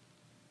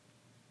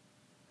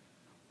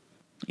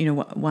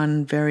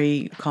 One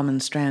very common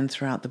strand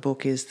throughout the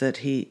book is that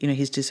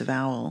his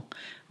disavowal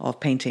of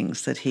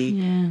paintings that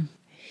he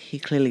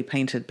clearly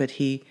painted, but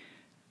he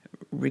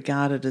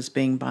regarded as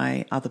being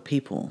by other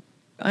people.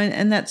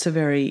 And that's a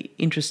very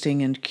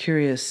interesting and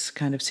curious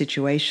kind of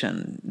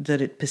situation,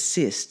 that it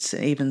persists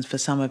even for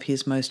some of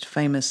his most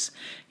famous,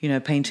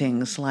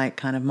 paintings, like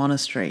kind of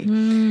Monastery.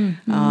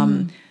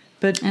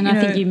 But I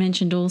think you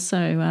mentioned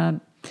also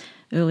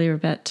earlier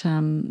about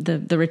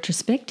the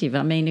retrospective.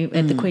 I mean,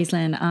 at the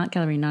Queensland Art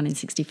Gallery in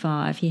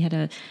 1965, he had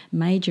a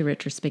major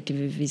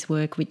retrospective of his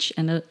work,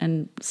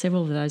 and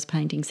several of those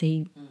paintings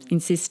he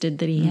insisted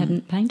that he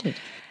hadn't painted.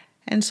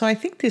 And so I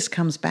think this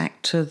comes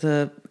back to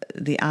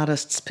the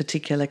artist's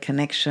particular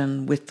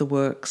connection with the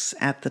works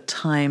at the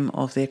time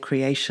of their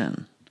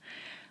creation,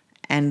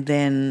 and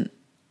then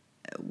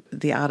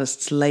the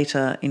artist's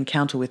later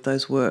encounter with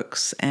those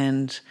works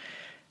and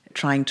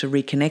trying to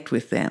reconnect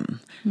with them.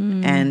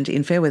 And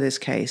in Fairweather's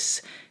case,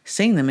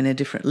 seeing them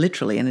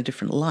literally in a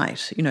different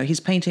light. He's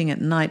painting at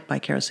night by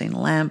kerosene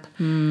lamp.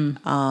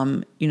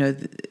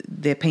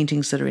 They're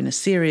paintings that are in a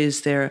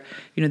series. There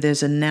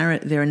are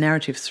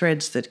narrative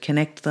threads that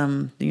connect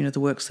them. The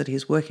works that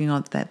he's working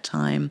on at that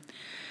time,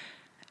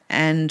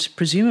 and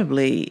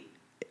presumably,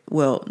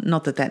 well,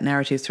 not that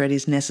narrative thread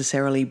is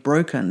necessarily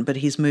broken, but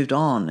he's moved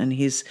on and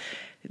he's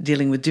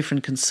dealing with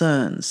different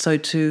concerns. So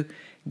to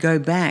go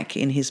back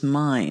in his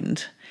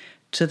mind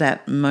to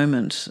that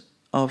moment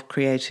of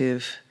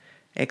creative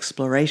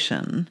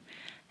exploration,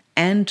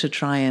 and to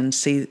try and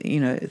see,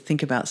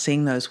 think about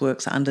seeing those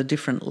works under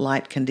different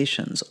light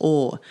conditions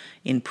or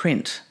in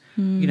print,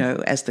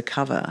 as the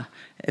cover,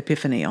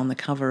 Epiphany on the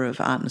cover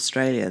of Art in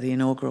Australia, the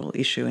inaugural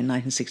issue in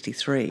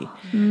 1963.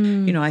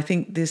 I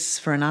think this,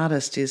 for an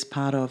artist, is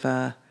part of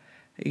the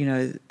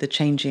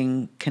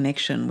changing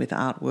connection with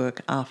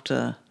artwork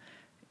after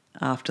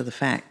the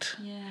fact.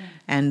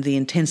 And the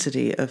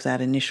intensity of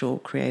that initial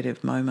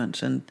creative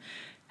moment, and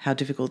how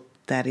difficult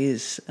that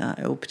is,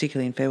 or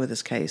particularly in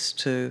Fairweather's case,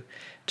 to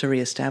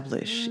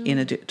reestablish in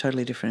a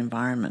totally different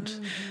environment.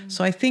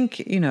 So I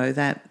think,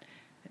 that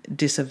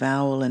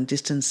disavowal and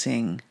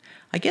distancing,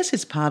 I guess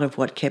it's part of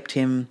what kept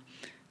him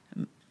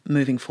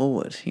moving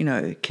forward,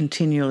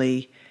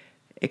 continually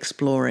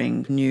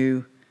exploring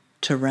new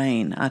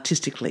terrain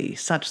artistically,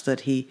 such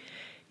that he,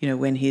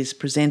 when he's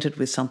presented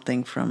with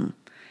something from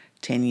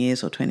 10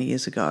 years or 20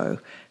 years ago,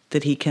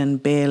 that he can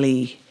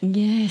barely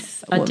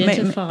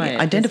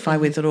identify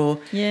with it, or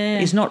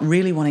is not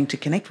really wanting to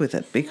connect with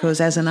it, because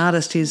as an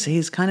artist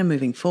he's kind of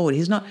moving forward.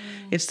 He's not.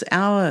 It's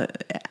our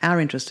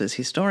interest as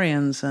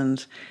historians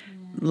and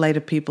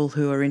later people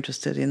who are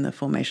interested in the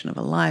formation of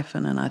a life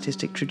and an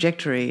artistic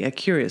trajectory are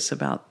curious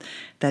about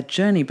that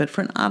journey. But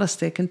for an artist,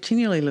 they're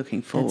continually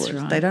looking forward. That's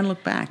right. They don't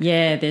look back.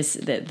 Yeah, there's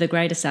the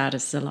greatest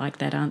artists are like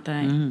that, aren't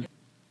they?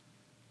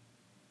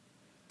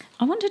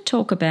 I want to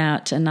talk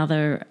about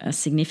another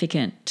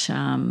significant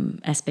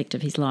aspect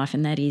of his life,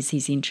 and that is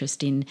his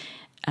interest in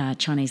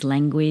Chinese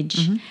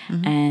language.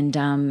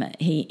 And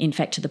he, in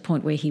fact, to the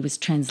point where he was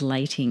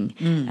translating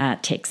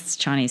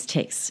Chinese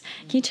texts.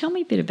 Can you tell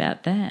me a bit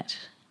about that?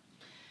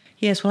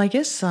 Yes, well, I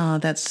guess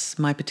that's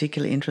my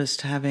particular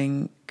interest,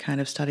 having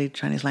kind of studied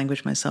Chinese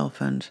language myself,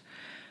 and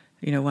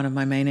one of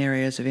my main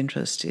areas of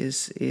interest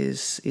is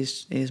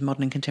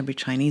modern and contemporary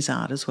Chinese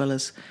art, as well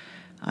as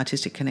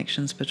artistic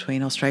connections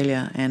between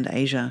Australia and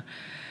Asia,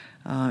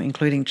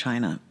 including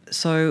China.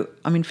 So,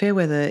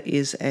 Fairweather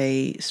is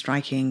a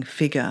striking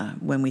figure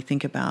when we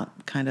think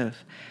about kind of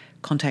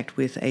contact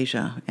with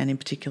Asia, and in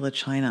particular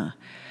China.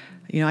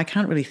 I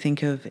can't really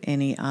think of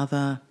any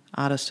other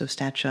artist of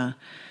stature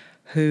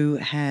who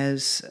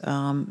has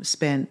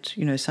spent,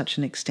 such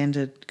an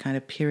extended kind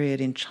of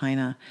period in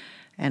China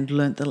and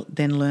learnt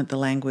the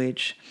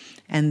language,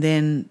 and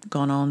then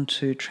gone on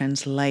to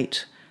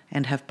translate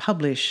and have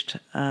published,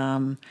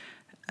 a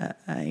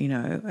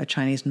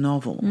Chinese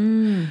novel.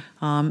 And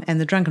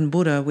The Drunken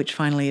Buddha, which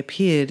finally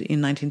appeared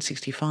in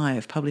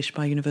 1965, published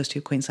by University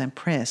of Queensland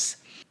Press,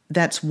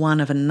 that's one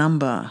of a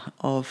number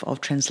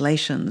of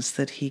translations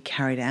that he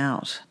carried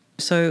out.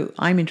 So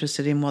I'm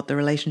interested in what the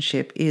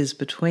relationship is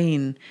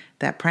between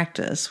that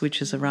practice,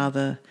 which is a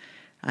rather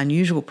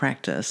unusual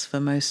practice for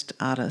most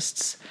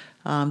artists,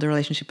 the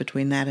relationship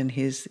between that and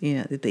his,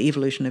 the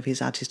evolution of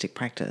his artistic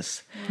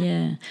practice.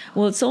 Yeah.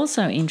 Well, it's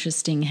also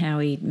interesting how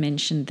he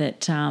mentioned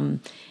that,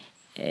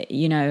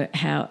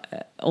 how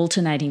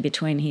alternating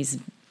between his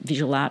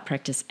visual art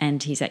practice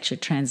and his actual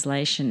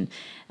translation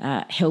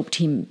helped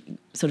him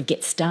sort of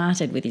get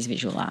started with his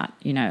visual art,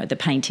 the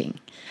painting.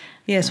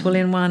 Yes, well,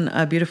 in one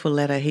beautiful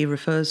letter, he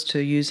refers to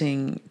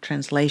using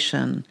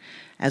translation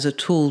as a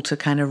tool to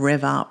kind of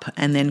rev up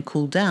and then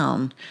cool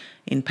down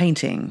in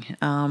painting.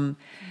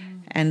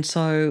 And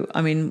so,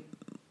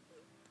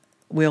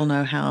 we all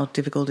know how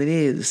difficult it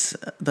is,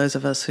 those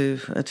of us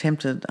who've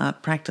attempted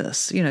art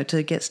practice,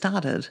 to get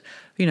started.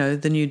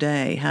 The new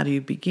day, how do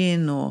you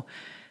begin?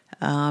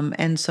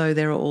 And so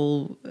there are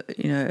all,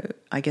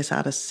 I guess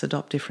artists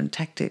adopt different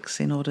tactics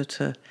in order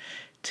to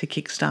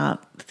kickstart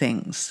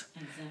things.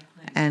 Exactly.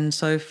 And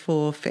so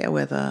for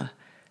Fairweather,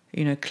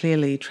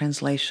 clearly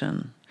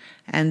translation.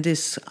 And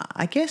this,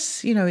 I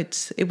guess,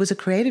 it was a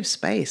creative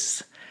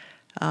space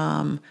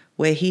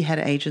where he had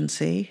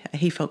agency.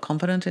 He felt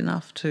confident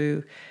enough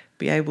to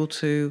be able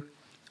to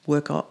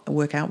work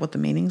out what the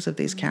meanings of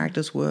these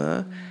characters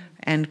were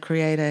and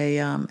create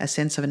a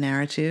sense of a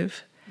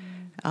narrative.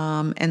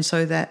 And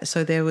so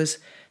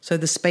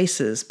the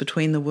spaces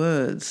between the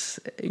words,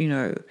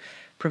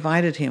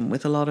 provided him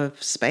with a lot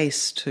of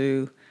space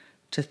to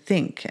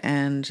think,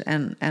 and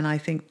I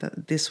think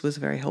that this was a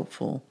very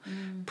helpful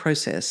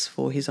process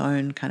for his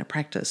own kind of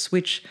practice,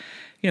 which,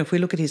 if we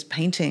look at his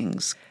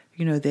paintings,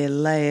 they're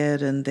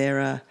layered and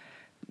they're,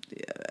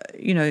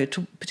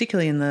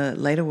 particularly in the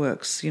later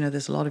works,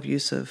 there's a lot of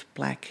use of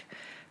black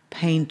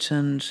paint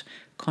and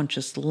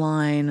conscious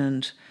line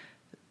and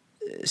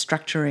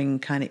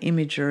structuring kind of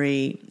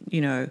imagery,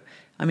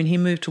 he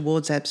moved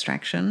towards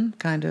abstraction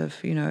kind of,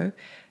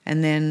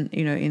 and then,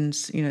 in,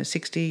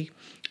 60,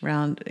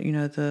 around,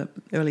 the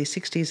early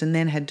 60s, and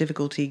then had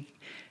difficulty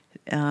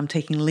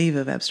taking leave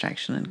of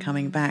abstraction and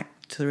coming back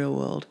to the real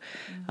world.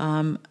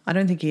 I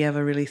don't think he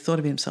ever really thought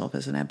of himself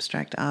as an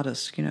abstract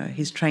artist.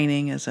 His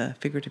training as a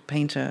figurative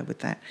painter with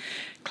that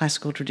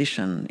classical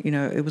tradition,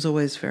 it was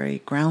always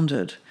very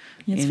grounded.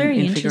 It's very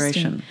interesting.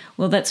 Figuration.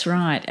 Well, that's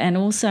right. And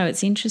also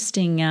it's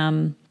interesting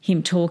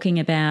him talking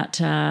about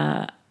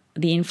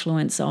the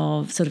influence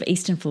of sort of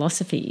Eastern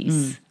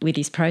philosophies with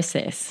his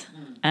process.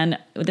 And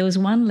there was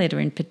one letter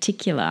in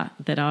particular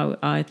that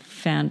I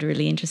found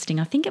really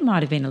interesting. I think it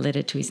might have been a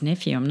letter to his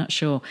nephew, I'm not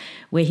sure,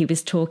 where he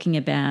was talking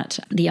about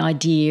the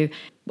idea,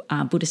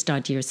 Buddhist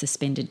idea of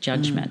suspended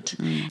judgment,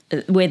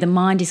 where the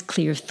mind is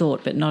clear of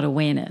thought but not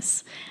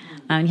awareness.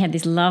 He had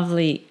this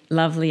lovely,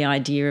 lovely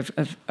idea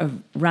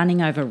of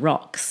running over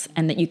rocks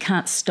and that you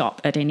can't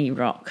stop at any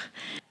rock.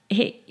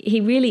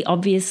 He really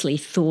obviously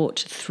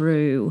thought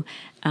through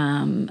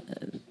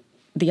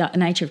the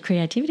nature of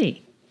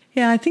creativity.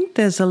 Yeah, I think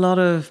there's a lot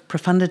of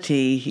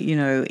profundity,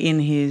 in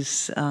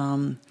his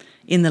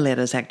in the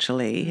letters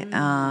actually,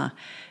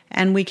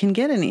 and we can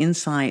get an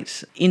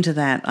insight into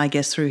that, I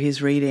guess, through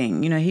his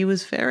reading. He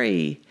was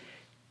very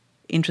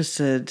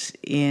interested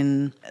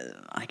in,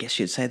 I guess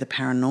you'd say, the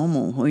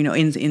paranormal, or,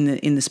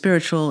 in the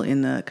spiritual,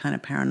 in the kind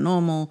of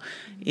paranormal,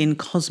 in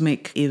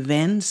cosmic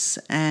events,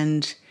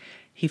 and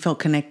he felt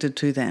connected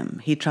to them.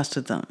 He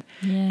trusted them,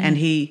 and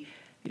he.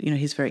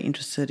 He's very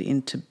interested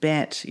in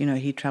Tibet.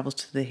 He travels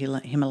to the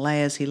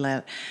Himalayas. He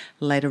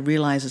later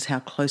realizes how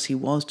close he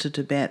was to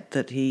Tibet,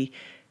 that he,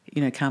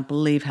 can't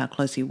believe how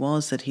close he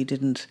was, that he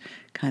didn't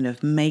kind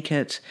of make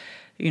it.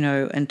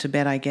 And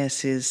Tibet, I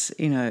guess, is,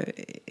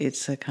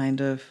 it's a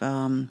kind of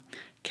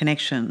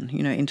connection,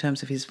 in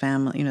terms of his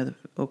family,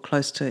 or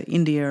close to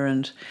India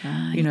and,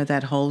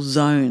 that whole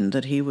zone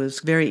that he was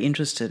very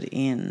interested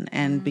in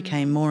and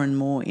became more and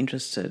more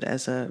interested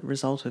as a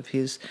result of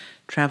his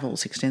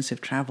travels,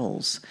 extensive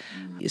travels.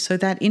 So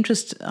that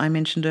interest I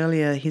mentioned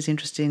earlier, his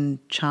interest in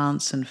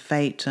chance and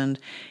fate, and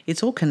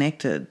it's all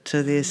connected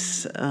to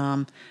this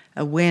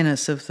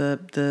awareness of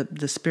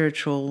the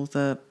spiritual,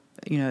 the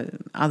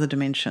other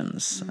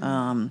dimensions,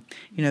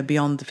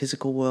 beyond the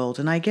physical world.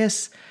 And I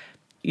guess,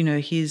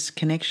 his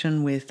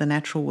connection with the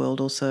natural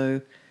world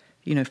also,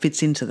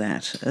 fits into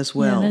that as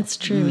well. Yeah, that's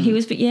true.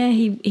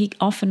 He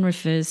often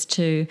refers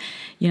to,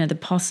 the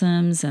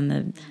possums and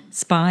the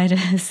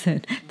spiders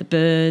and the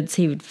birds.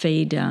 He would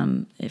feed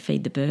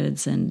the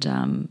birds and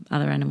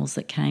other animals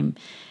that came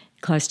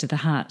close to the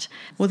hut.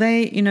 Well,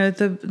 they,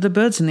 the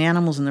birds and the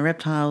animals and the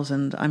reptiles,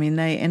 and I mean,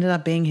 they ended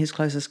up being his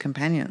closest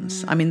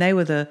companions. I mean, they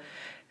were the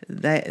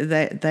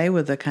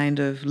kind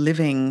of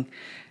living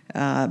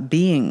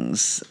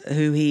beings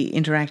who he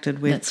interacted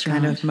with. That's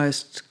kind of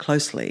most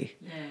closely,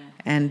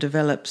 and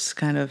develops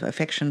kind of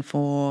affection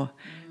for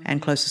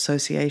and close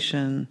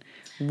association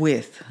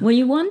with. Well,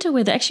 you wonder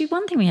whether, actually,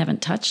 one thing we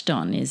haven't touched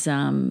on is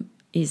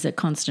a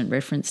constant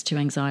reference to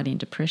anxiety and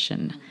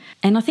depression.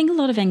 And I think a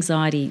lot of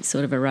anxiety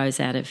sort of arose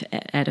out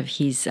of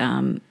his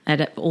out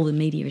of all the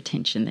media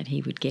attention that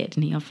he would get,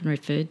 and he often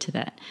referred to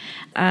that.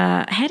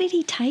 How did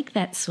he take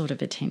that sort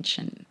of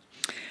attention?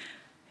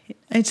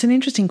 It's an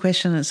interesting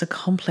question. It's a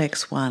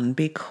complex one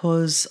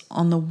because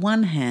on the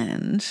one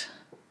hand,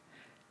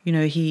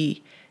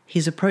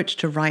 his approach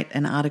to write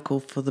an article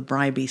for the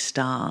Bribie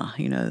Star,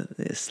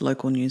 this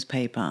local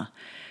newspaper,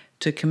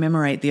 to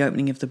commemorate the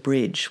opening of the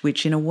bridge,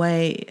 which in a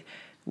way,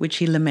 which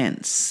he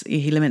laments.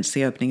 He laments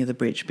the opening of the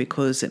bridge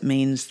because it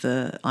means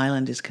the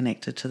island is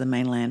connected to the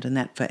mainland, and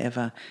that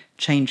forever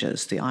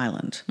changes the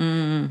island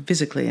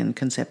physically and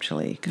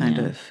conceptually kind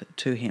of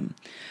to him.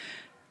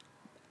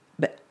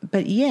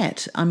 But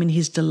yet, I mean,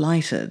 he's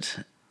delighted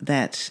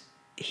that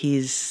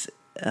his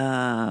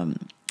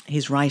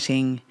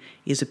writing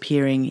is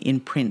appearing in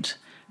print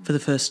for the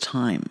first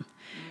time,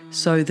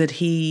 so that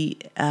he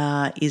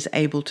is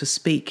able to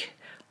speak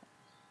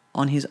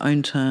on his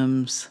own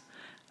terms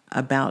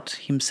about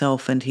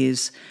himself and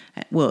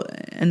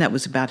and that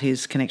was about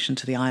his connection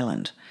to the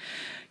island.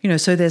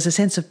 So there's a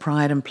sense of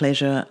pride and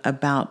pleasure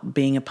about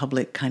being a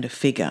public kind of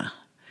figure.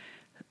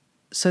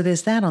 So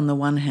there's that on the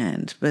one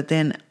hand, but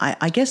then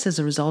I guess as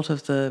a result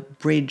of the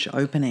bridge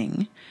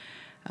opening,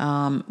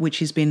 which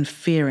he's been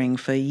fearing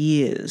for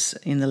years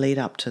in the lead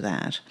up to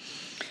that,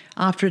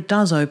 after it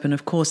does open,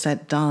 of course,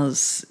 that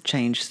does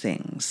change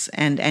things.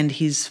 And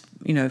he's,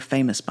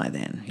 famous by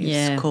then.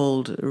 He's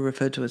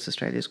referred to as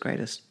Australia's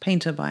greatest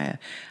painter by an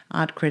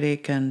art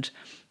critic. And,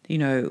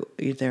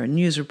 there are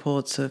news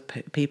reports of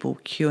people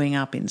queuing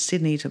up in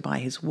Sydney to buy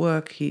his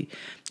work.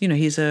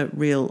 He's a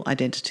real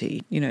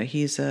identity.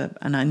 He's an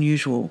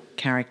unusual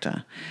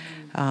character.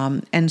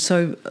 And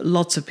so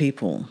lots of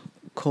people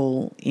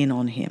call in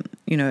on him.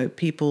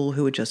 People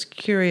who are just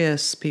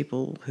curious,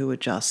 people who are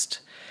just...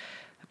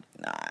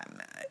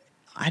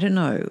 I don't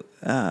know,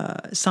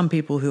 some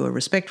people who are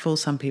respectful,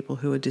 some people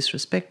who are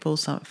disrespectful.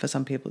 For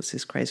some people it's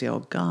this crazy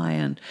old guy,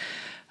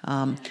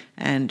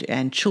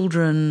 and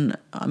children.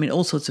 I mean,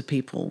 all sorts of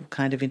people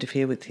kind of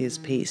interfere with his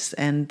piece.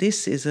 And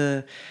this is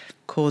a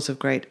cause of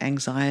great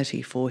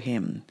anxiety for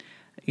him.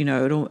 It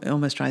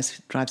almost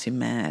drives him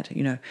mad,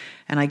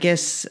 And I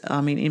guess,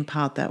 I mean, in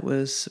part that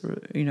was,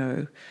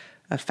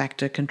 a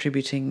factor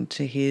contributing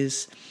to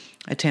his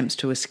attempts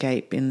to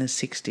escape in the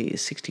 60s,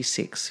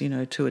 66,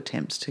 2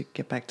 attempts to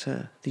get back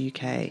to the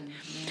UK,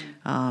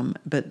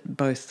 but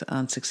both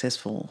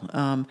unsuccessful.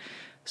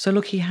 So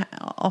look, he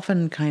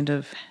often kind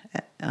of,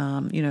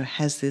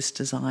 has this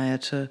desire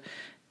to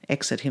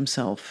exit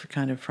himself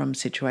kind of from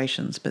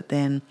situations, but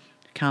then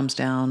calms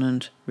down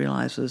and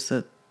realises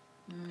that,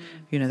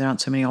 there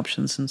aren't so many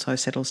options, and so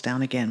settles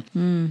down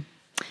again.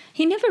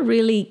 He never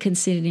really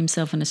considered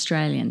himself an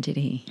Australian, did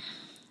he?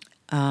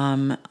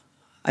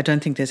 I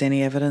don't think there's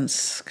any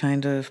evidence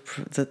kind of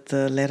that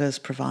the letters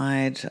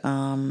provide,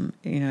 to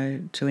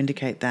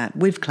indicate that.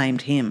 We've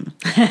claimed him.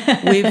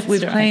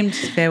 We've claimed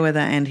Fairweather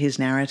and his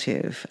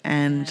narrative.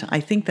 And I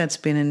think that's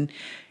been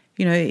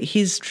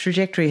his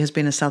trajectory has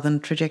been a southern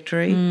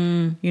trajectory.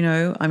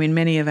 I mean,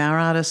 many of our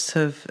artists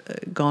have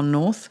gone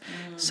north.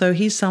 So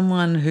he's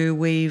someone who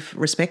we've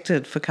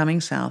respected for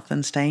coming south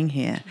and staying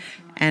here,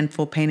 and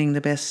for painting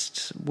the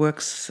best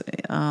works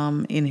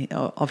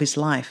of his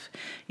life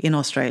in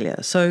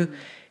Australia. So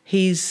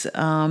he's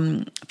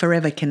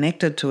forever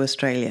connected to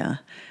Australia,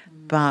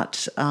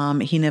 but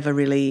he never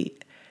really...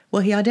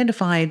 Well, he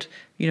identified,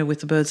 with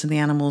the birds and the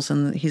animals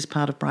and his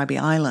part of Bribie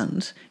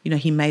Island.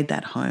 He made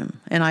that home.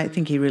 And I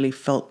think he really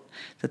felt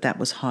that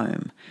was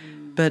home.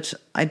 But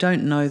I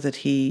don't know that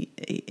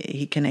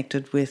he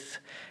connected with,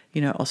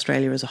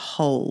 Australia as a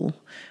whole.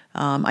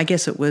 I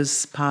guess it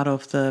was part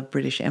of the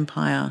British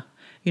Empire.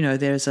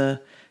 There's a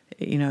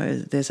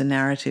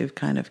narrative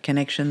kind of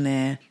connection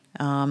there.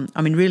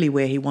 I mean, really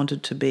where he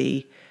wanted to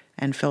be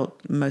and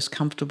felt most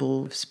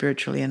comfortable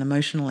spiritually and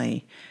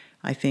emotionally,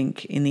 I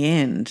think in the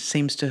end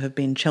seems to have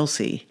been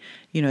Chelsea,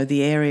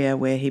 the area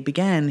where he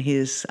began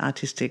his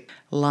artistic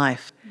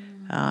life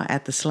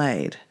at the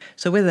Slade.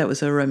 So whether that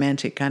was a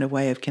romantic kind of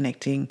way of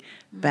connecting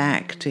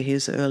back to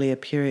his earlier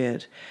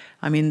period.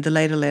 I mean, the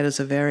later letters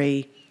are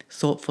very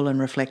thoughtful and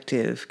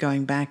reflective,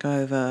 going back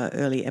over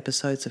early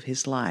episodes of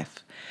his life.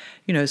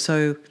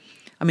 So,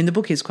 I mean, the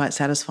book is quite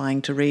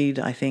satisfying to read,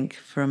 I think,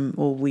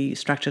 we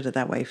structured it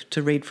that way,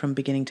 to read from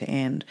beginning to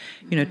end,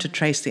 to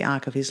trace the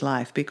arc of his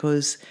life,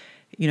 because,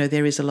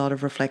 there is a lot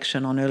of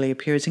reflection on earlier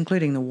periods,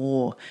 including the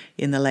war,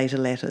 in the later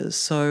letters.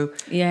 So,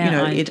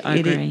 I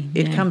agree.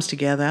 It comes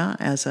together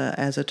as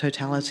a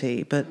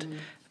totality, but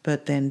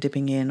but then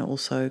dipping in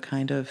also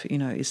kind of,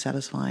 is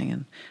satisfying.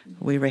 And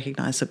we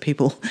recognise that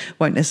people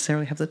won't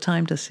necessarily have the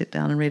time to sit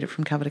down and read it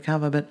from cover to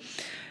cover, but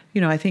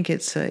I think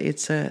it's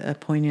a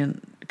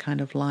poignant kind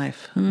of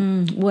life.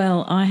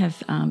 Well, I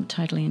have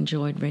totally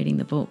enjoyed reading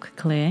the book,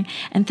 Claire,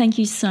 and thank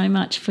you so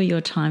much for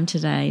your time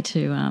today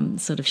to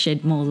sort of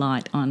shed more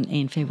light on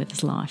Ian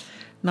Fairweather's life.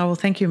 No, well,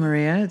 thank you,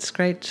 Maria. It's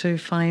great to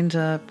find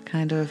a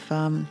kind of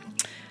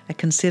a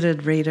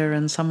considered reader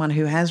and someone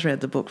who has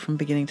read the book from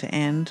beginning to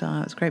end.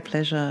 It's a great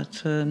pleasure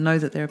to know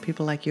that there are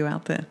people like you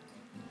out there.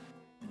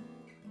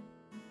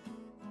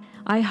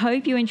 I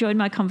hope you enjoyed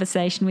my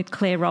conversation with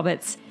Claire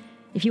Roberts.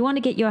 If you want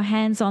to get your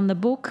hands on the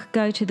book,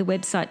 go to the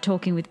website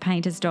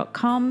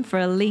talkingwithpainters.com for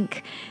a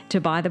link to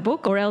buy the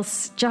book, or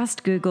else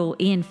just Google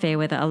Ian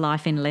Fairweather, A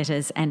Life in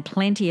Letters, and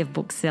plenty of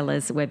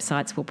booksellers'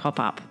 websites will pop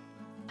up.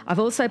 I've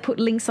also put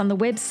links on the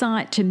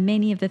website to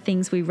many of the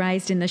things we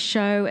raised in the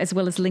show, as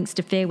well as links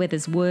to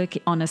Fairweather's work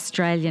on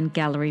Australian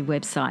gallery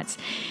websites.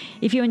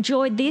 If you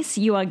enjoyed this,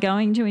 you are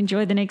going to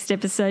enjoy the next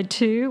episode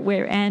too,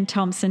 where Anne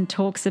Thompson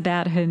talks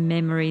about her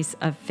memories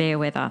of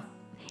Fairweather.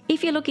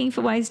 If you're looking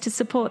for ways to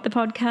support the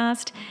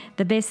podcast,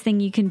 the best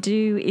thing you can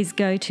do is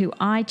go to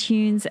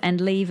iTunes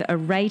and leave a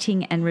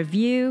rating and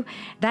review.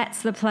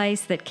 That's the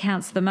place that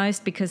counts the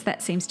most, because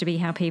that seems to be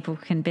how people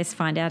can best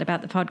find out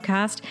about the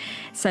podcast.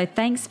 So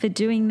thanks for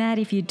doing that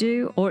if you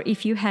do, or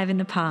if you have in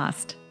the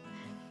past.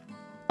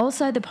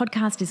 Also, the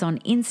podcast is on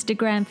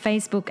Instagram,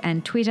 Facebook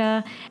and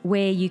Twitter,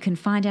 where you can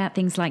find out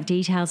things like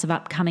details of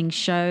upcoming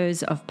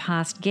shows, of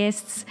past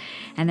guests.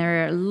 And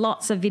there are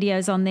lots of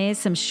videos on there,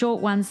 some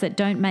short ones that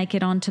don't make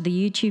it onto the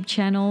YouTube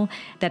channel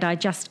that I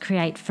just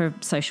create for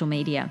social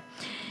media.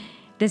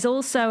 There's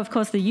also, of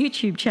course, the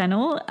YouTube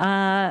channel,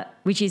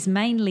 which is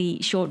mainly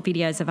short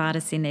videos of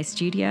artists in their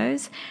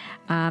studios,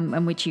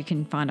 and which you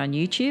can find on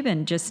YouTube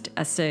and just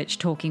a search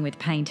Talking with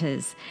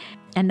Painters.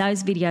 And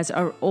those videos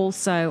are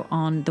also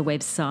on the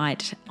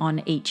website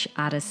on each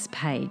artist's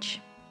page.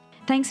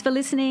 Thanks for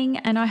listening,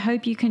 and I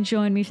hope you can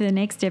join me for the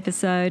next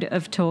episode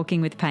of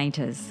Talking with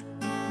Painters.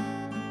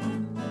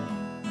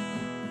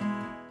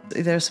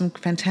 There are some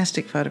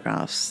fantastic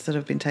photographs that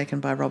have been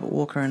taken by Robert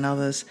Walker and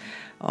others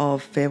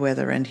of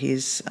Fairweather and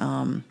his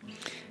in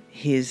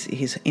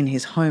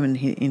his home and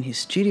in his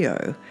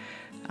studio,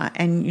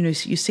 and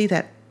you see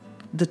that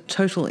the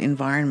total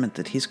environment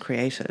that he's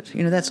created.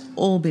 That's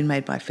all been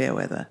made by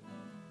Fairweather.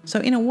 So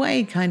in a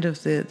way, kind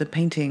of the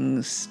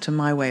paintings, to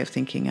my way of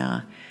thinking,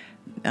 are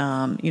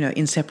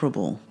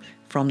inseparable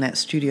from that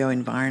studio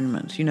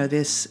environment.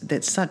 There's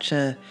such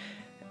an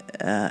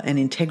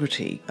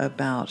integrity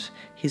about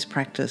his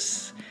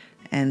practice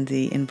and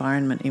the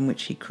environment in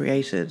which he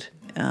created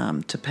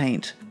to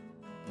paint.